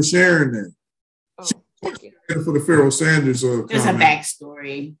hater for sharing that. Oh, thank you. For the Pharaoh Sanders there's a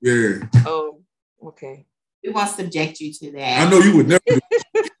backstory. Yeah. Oh, okay. We won't subject you to that. I know you would never do.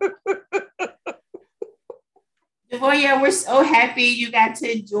 Devoya, we're so happy you got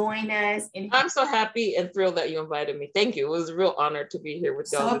to join us. I'm so happy and thrilled that you invited me. Thank you. It was a real honor to be here with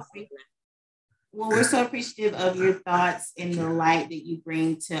y'all. Well, we're so appreciative of your thoughts and the light that you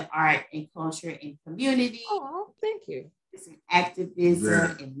bring to art and culture and community. Oh, thank you. Some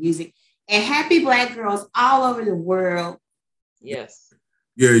activism and music. And happy Black girls all over the world. Yes.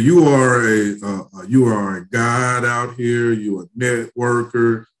 Yeah, you are a guide out here. You're a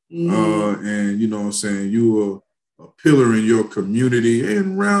networker. And you know what I'm saying, you are a pillar in your community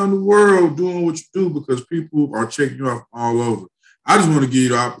and around the world doing what you do because people are checking you out all over. I just want to give you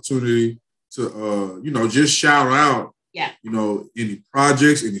the opportunity to, just shout out Yeah. You know, any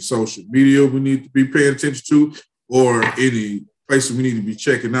projects, any social media we need to be paying attention to, or any places we need to be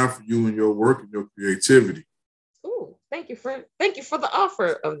checking out for you and your work and your creativity. Ooh, thank you for the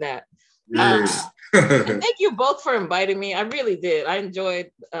offer of that. Yeah. And thank you both for inviting me. I really did. I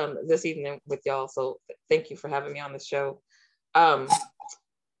enjoyed this evening with y'all. So thank you for having me on the show.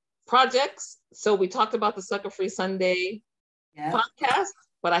 Projects. So we talked about the Sucka Free Sunday podcast,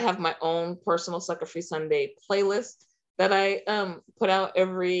 but I have my own personal Sucka Free Sunday playlist that I put out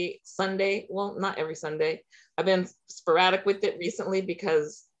every Sunday. Well, not every Sunday. I've been sporadic with it recently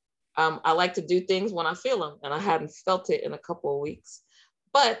because I like to do things when I feel them, and I hadn't felt it in a couple of weeks.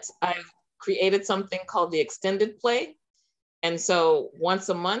 But I've created something called the extended play. And so once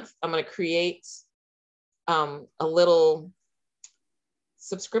a month, I'm going to create a little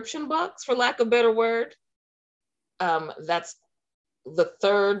subscription box, for lack of a better word. That's the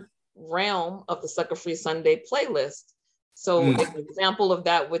third realm of the Sucka Free Sunday playlist. So an example of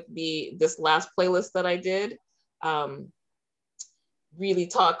that would be this last playlist that I did. Really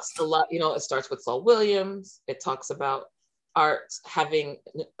talks a lot, you know, it starts with Saul Williams. It talks about art having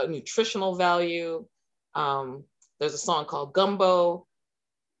a nutritional value. There's a song called Gumbo.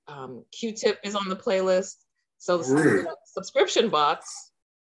 Q-Tip is on the playlist. So the subscription box,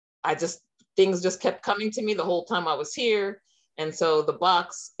 things just kept coming to me the whole time I was here. And so the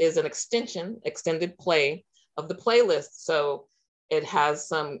box is an extended play of the playlist. So it has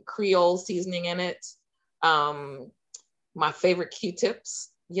some Creole seasoning in it. My favorite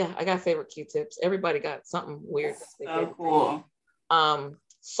Q-tips. Yeah, I got favorite Q-tips. Everybody got something weird. So cool.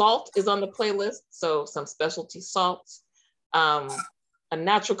 Salt is on the playlist. So some specialty salts. A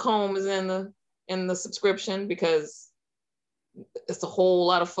natural comb is in the subscription because it's a whole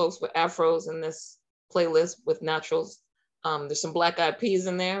lot of folks with afros in this playlist with naturals. There's some Black Eyed Peas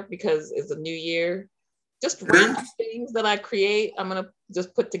in there because it's a new year. Just random things that I create, I'm gonna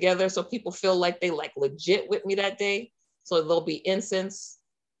just put together so people feel like they like legit with me that day. So there'll be incense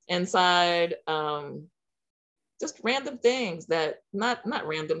inside, just random things that not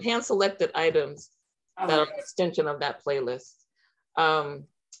random, hand selected items that are an extension of that playlist.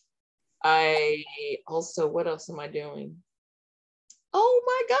 I also, what else am I doing? Oh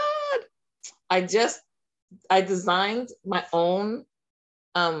my God. I designed my own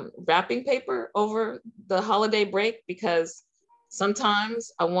wrapping paper over the holiday break because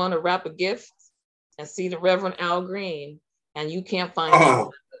sometimes I want to wrap a gift and see the Reverend Al Green and you can't find it in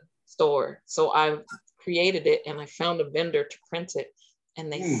the store. So I created it and I found a vendor to print it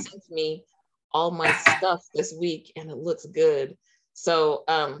and they sent me all my stuff this week and it looks good. So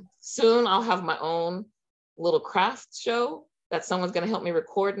soon I'll have my own little craft show that someone's going to help me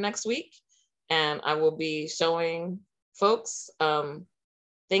record next week. And I will be showing folks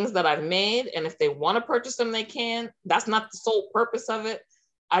things that I've made. And if they want to purchase them, they can. That's not the sole purpose of it.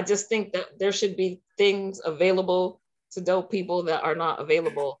 I just think that there should be things available to dope people that are not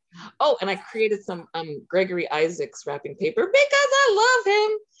available. Oh, and I created some Gregory Isaacs wrapping paper because I love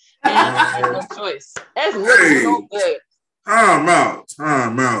him. And I had no choice. It looks so good. Time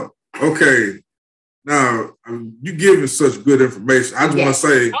out. Okay. Now, you giving such good information. I just want to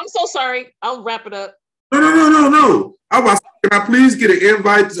say. I'm so sorry. I'll wrap it up. No. Can I please get an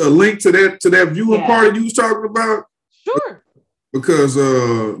invite, a link to that viewing party you was talking about? Sure. Because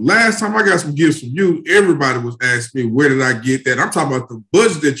last time I got some gifts from you, everybody was asking me, where did I get that? I'm talking about the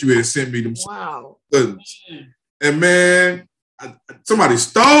budget that you had sent me. Wow. And man, somebody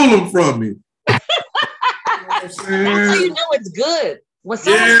stole them from me. That's how you know it's good.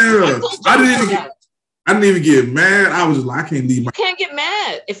 I didn't even get mad. I was just like, I can't leave. You can't get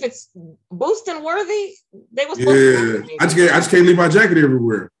mad if it's boosting worthy. They was supposed to. I just can't leave my jacket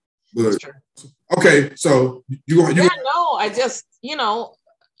everywhere. But okay, so you. I just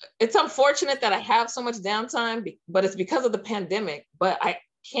it's unfortunate that I have so much downtime, but it's because of the pandemic. But I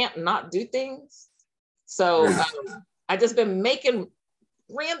can't not do things. So I just been making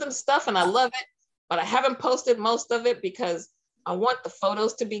random stuff, and I love it. But I haven't posted most of it because I want the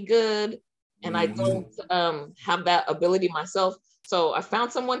photos to be good. And I don't have that ability myself. So I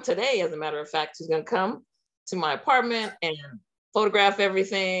found someone today, as a matter of fact, who's going to come to my apartment and photograph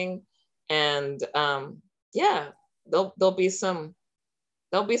everything. And there'll be some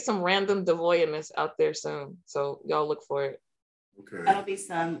random Devoya-ness out there soon. So y'all look for it. Okay. That'll be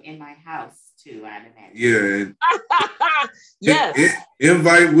some in my house too, I'd imagine. Yeah. Yes.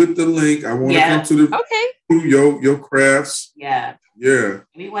 Invite with the link. I want to come to your crafts. Yeah. Yeah.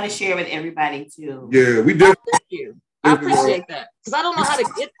 We want to share with everybody too. Yeah, we definitely. Thank you. I appreciate that because I don't know how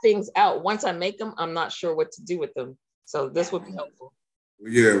to get things out. Once I make them, I'm not sure what to do with them. So this would be helpful.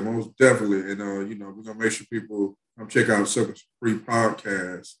 Yeah, most definitely. And we're gonna make sure people come check out Sucka's free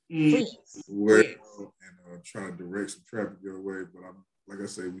podcast. Well, and try to direct some traffic your way. But I'm like I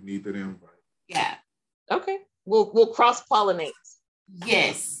say, we need that invite. Yeah. Okay. We'll cross pollinate.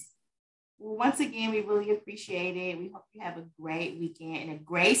 Yes. Well, once again, we really appreciate it. We hope you have a great weekend and a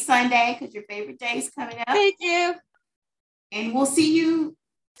great Sunday because your favorite day is coming up. Thank you. And we'll see you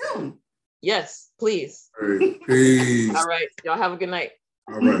soon. Yes, please. All right. Peace. All right. Y'all have a good night.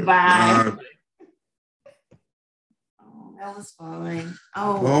 All right. Bye. Oh, that was fun.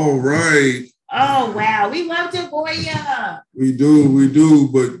 Oh. All right. Oh, wow. We love Devoya. We do.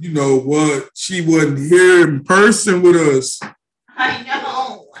 But you know what? She wasn't here in person with us. I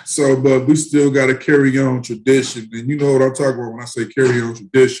know. So, but we still got to carry on tradition. And you know what I'm talking about when I say carry on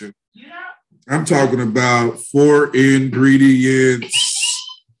tradition. Yeah. I'm talking about 4 ingredients.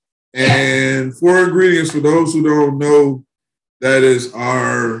 And 4 ingredients, for those who don't know, that is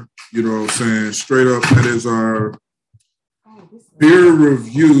our, you know what I'm saying, straight up, that is our beer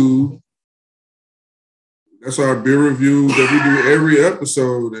review. That's our beer review that we do every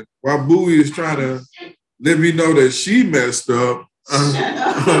episode. And while Bowie is trying to let me know that she messed up,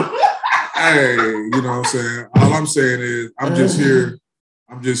 hey, you know what I'm saying? All I'm saying is I'm just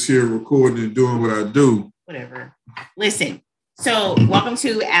here recording and doing what I do. Whatever. Listen, so welcome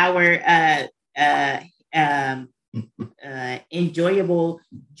to our enjoyable,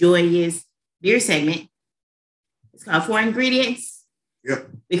 joyous beer segment. It's called 4 Ingredients.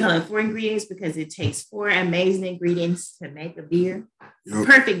 Yep. We call it 4 Ingredients because it takes 4 amazing ingredients to make a beer. Yep.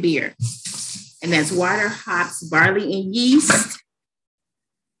 Perfect beer. And that's water, hops, barley, and yeast.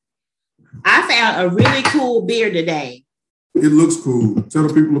 I found a really cool beer today. It looks cool. Tell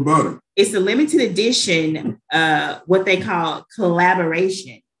the people about it. It's a limited edition, what they call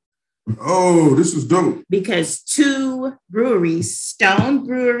collaboration. Oh, this is dope. Because 2 breweries, Stone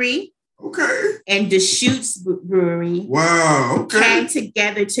Brewery, okay, and Deschutes Brewery, wow, okay, came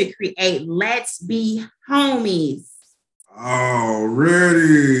together to create Let's Be Homies.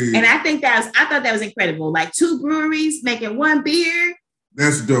 Already. And I thought that was incredible. Like 2 breweries making 1 beer.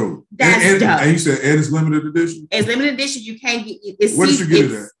 That's dope. That's dope. And you said, and it's limited edition? It's limited edition. You can't get it. Where did you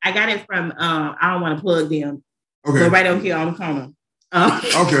get it at? I got it from, I don't want to plug them. Okay. But right over here on the corner.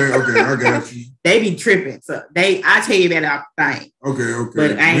 Okay, I got you. They be tripping. So I tell you that off the thing. Okay.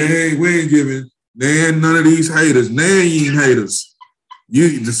 But we ain't giving none of these haters. Nan haters.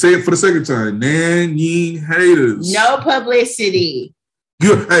 You just say it for the second time. Nan haters. No publicity.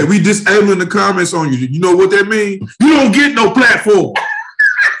 Hey, we disabling the comments on you. You know what that means? You don't get no platform.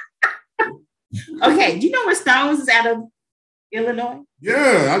 Okay, do you know where Stones is out of Illinois?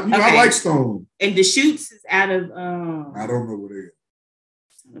 Yeah, I like Stone. And Deschutes is out of I don't know where they are.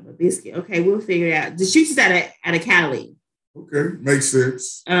 Son of a biscuit. Okay, we'll figure it out. Deschutes is out of Cali. Okay, makes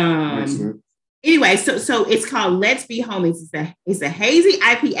sense. Makes sense. Anyway, so it's called Let's Be Homies. It's a hazy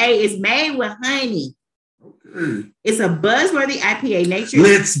IPA. It's made with honey. Okay. It's a buzzworthy IPA. Let's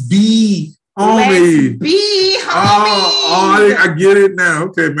be homies. Let's be homies. I get it now.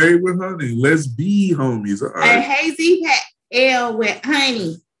 Okay, made with honey. Let's be homies. All right. A hazy ale with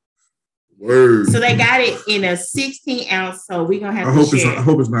honey. Word. So they got it in a 16-ounce. So we're gonna have to share. I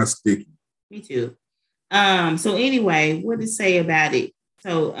hope it's not sticky. Me too. So anyway, what to say about it?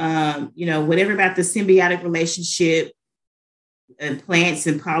 So whatever about the symbiotic relationship and plants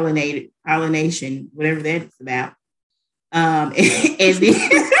and pollination, whatever that's about. And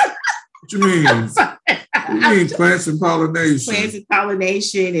then what you mean? What you mean plants and pollination? Plants and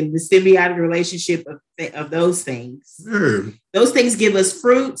pollination and the symbiotic relationship of those things. Yeah. Those things give us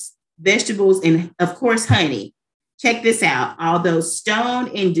fruits, vegetables, and of course, honey. Check this out. Although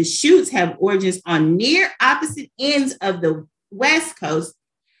Stone and Deschutes have origins on near opposite ends of the West Coast,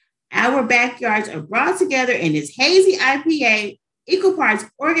 our backyards are brought together in this hazy IPA, equal parts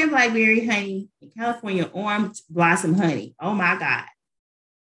Oregon blackberry honey and California orange blossom honey. Oh my God.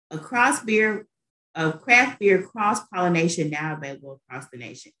 A craft beer cross-pollination now available across the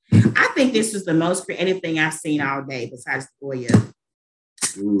nation. I think this was the most creative thing I've seen all day besides Devoya.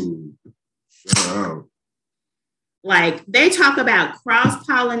 Ooh, shout out. Like they talk about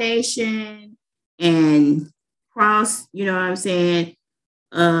cross-pollination and cross, you know what I'm saying?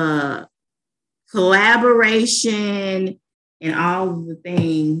 Collaboration and all of the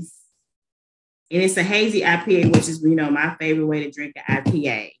things. And it's a hazy IPA, which is, my favorite way to drink an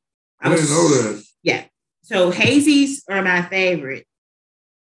IPA. I didn't know that. Yeah. So hazies are my favorite.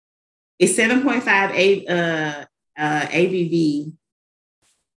 It's 7.5 ABV.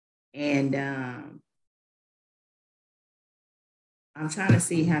 And I'm trying to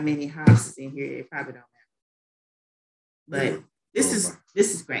see how many hops is in here. It probably don't matter. But this is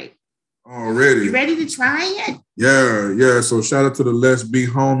great. already. You ready to try it? Yeah. So shout out to the Let's Be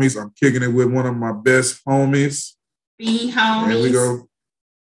Homies. I'm kicking it with one of my best homies. Be homies. There we go.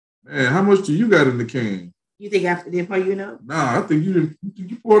 Man, how much do you got in the can? You think I did pour you enough? Nah, I think you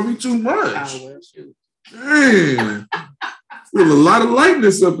poured me too much. Oh, well, shoot. Man. Feel a lot of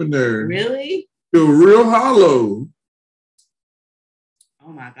lightness up in there. Really? Feel real hollow. Oh,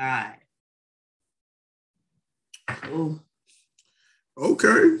 my God. Oh.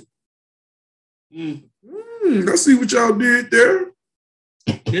 Okay. I see what y'all did there.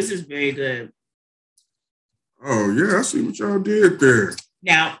 This is very good. Oh, yeah, I see what y'all did there.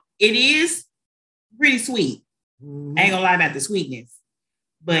 Now, it is pretty sweet. I ain't gonna lie about the sweetness.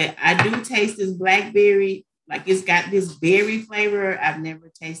 But I do taste this blackberry. Like, it's got this berry flavor I've never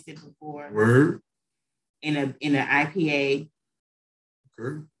tasted before. Word. In an IPA.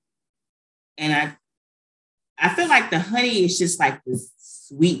 Okay. And I feel like the honey is just like this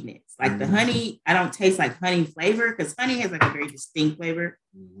sweetness. Like the honey, I don't taste like honey flavor because honey has like a very distinct flavor.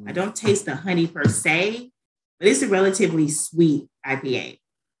 I don't taste the honey per se, but it's a relatively sweet IPA.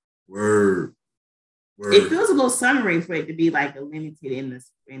 Word. It feels a little summery for it to be like a limited in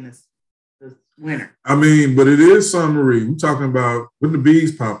the winter. I mean, but it is summery. We're talking about when the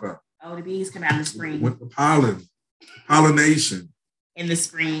bees pop out. Oh, the bees come out in the spring. With the pollination. In the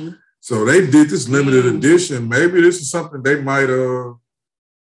spring. So they did this limited edition. Maybe this is something they might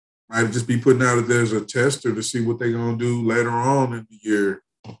just be putting out there as a tester to see what they're gonna do later on in the year.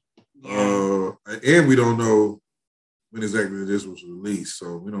 Yeah. And we don't know when exactly this was released,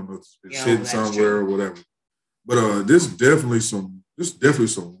 so we don't know if it's been sitting somewhere or whatever. But this is definitely some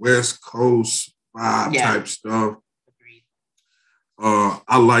West Coast vibe type stuff. Agreed.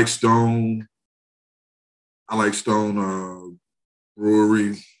 I like Stone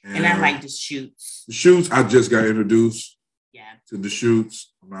Brewery. And I like the Shoots. The Shoots, I just got introduced to the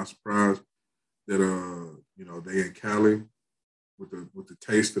Shoots. I'm not surprised that they in Cali with the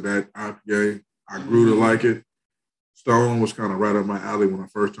taste of that IPA. I grew to like it. Stone was kind of right up my alley when the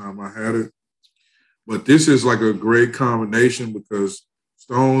first time I had it. But this is like a great combination because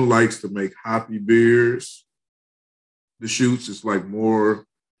Stone likes to make hoppy beers. The Shoots is like more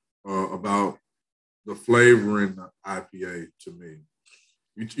about the flavor in the IPA to me.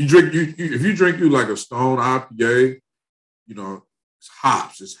 If you drink like a Stone IPA, it's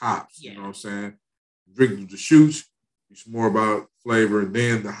hops. You know what I'm saying? Drink the Shoots, it's more about flavor and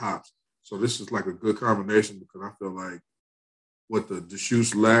then the hops. So this is like a good combination because I feel like what the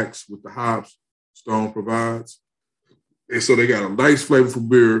Shoots lacks with the hops, Stone provides. And so they got a nice flavorful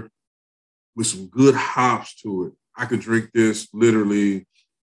beer with some good hops to it. I could drink this literally.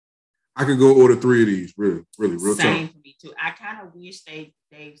 I could go order 3 of these, really, real Same tough. for me too. I kind of wish they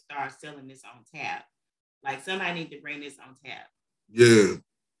start selling this on tap. Like somebody need to bring this on tap. Yeah.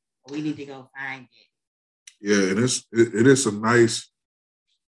 We need to go find it. Yeah, and it is a nice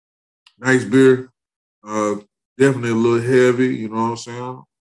beer. Definitely a little heavy, you know what I'm saying?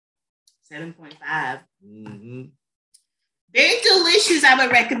 7.5. Mm-hmm. Very delicious. I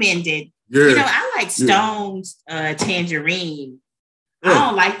would recommend it. Yeah. I like Stone's Tangerine. I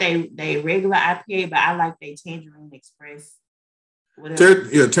don't like they regular IPA, but I like they Tangerine Express.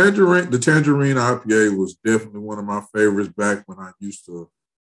 Tangerine. The Tangerine IPA was definitely one of my favorites back when I used to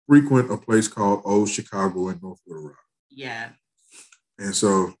frequent a place called Old Chicago in North Little Rock. Yeah. And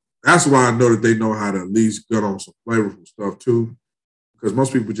so that's why I know that they know how to at least get on some flavorful stuff too. Because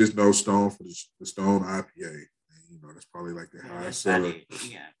most people just know Stone for the Stone IPA. And, that's probably like the highest seller.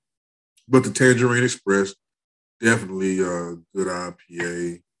 Yeah. But the Tangerine Express, definitely a good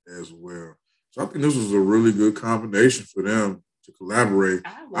IPA as well. So I think this was a really good combination for them to collaborate.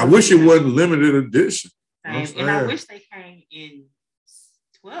 I wish it wasn't limited edition. And I wish they came in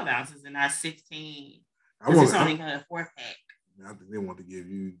 12 ounces and not 16. It's only got a 4-pack. I think they want to give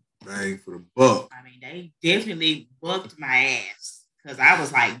you bang for the buck. I mean, they definitely bucked my ass because I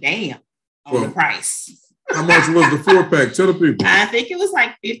was like, damn, on the price. How much was the 4-pack? Tell the people. I think it was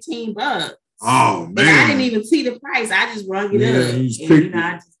like $15. Oh, man. And I didn't even see the price. I just rung it up. I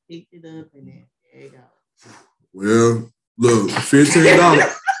just picked it up and there you go. Well, look,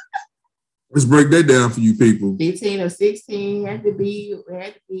 $15. Let's break that down for you people. 15 or 16 had to be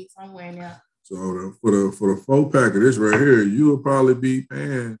somewhere now. So for the 4-pack of this right here, you'll probably be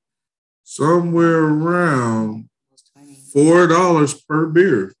paying somewhere around $4 per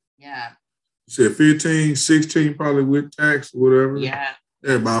beer. Yeah. You said 15, 16 probably with tax or whatever. Yeah.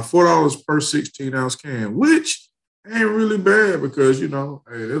 Yeah, about $4 per 16-ounce can, which ain't really bad because, hey, that's a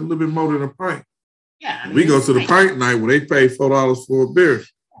little bit more than a pint. Yeah. I mean, we go to the pint night when they pay $4 for a beer.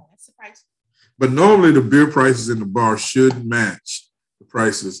 That's the price. But normally the beer prices in the bar should match the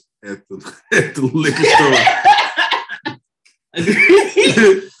prices at the liquor store.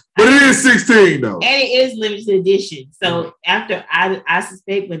 But it is 16 though. And it is limited edition. So after I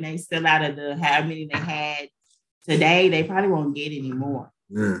suspect when they sell out of the how many they had today, they probably won't get any more.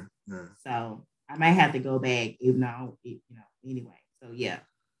 Yeah. So I might have to go back, even though anyway. So yeah.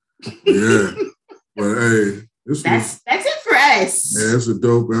 Yeah. But hey, that's it for us. Yeah, it's a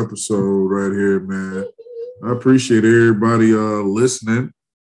dope episode right here, man. I appreciate everybody listening.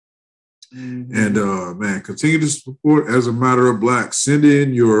 Mm-hmm. And man, continue to support As a Matter of Black. Send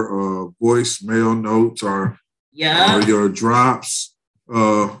in your voicemail notes or your drops.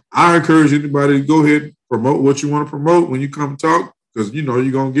 I encourage anybody to go ahead and promote what you want to promote when you come talk, because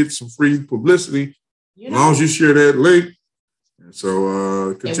you're gonna get some free publicity as long as you share that link. And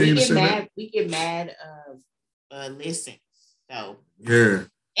so continue to send that. We get mad listens. So yeah.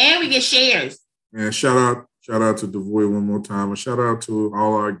 And we get shares. And shout out to Devoya one more time. And shout out to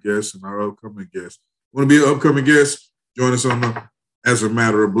all our guests and our upcoming guests. Want to be an upcoming guest? Join us on the As a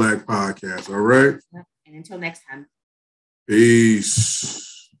Matter of Black podcast. All right? And until next time. Peace.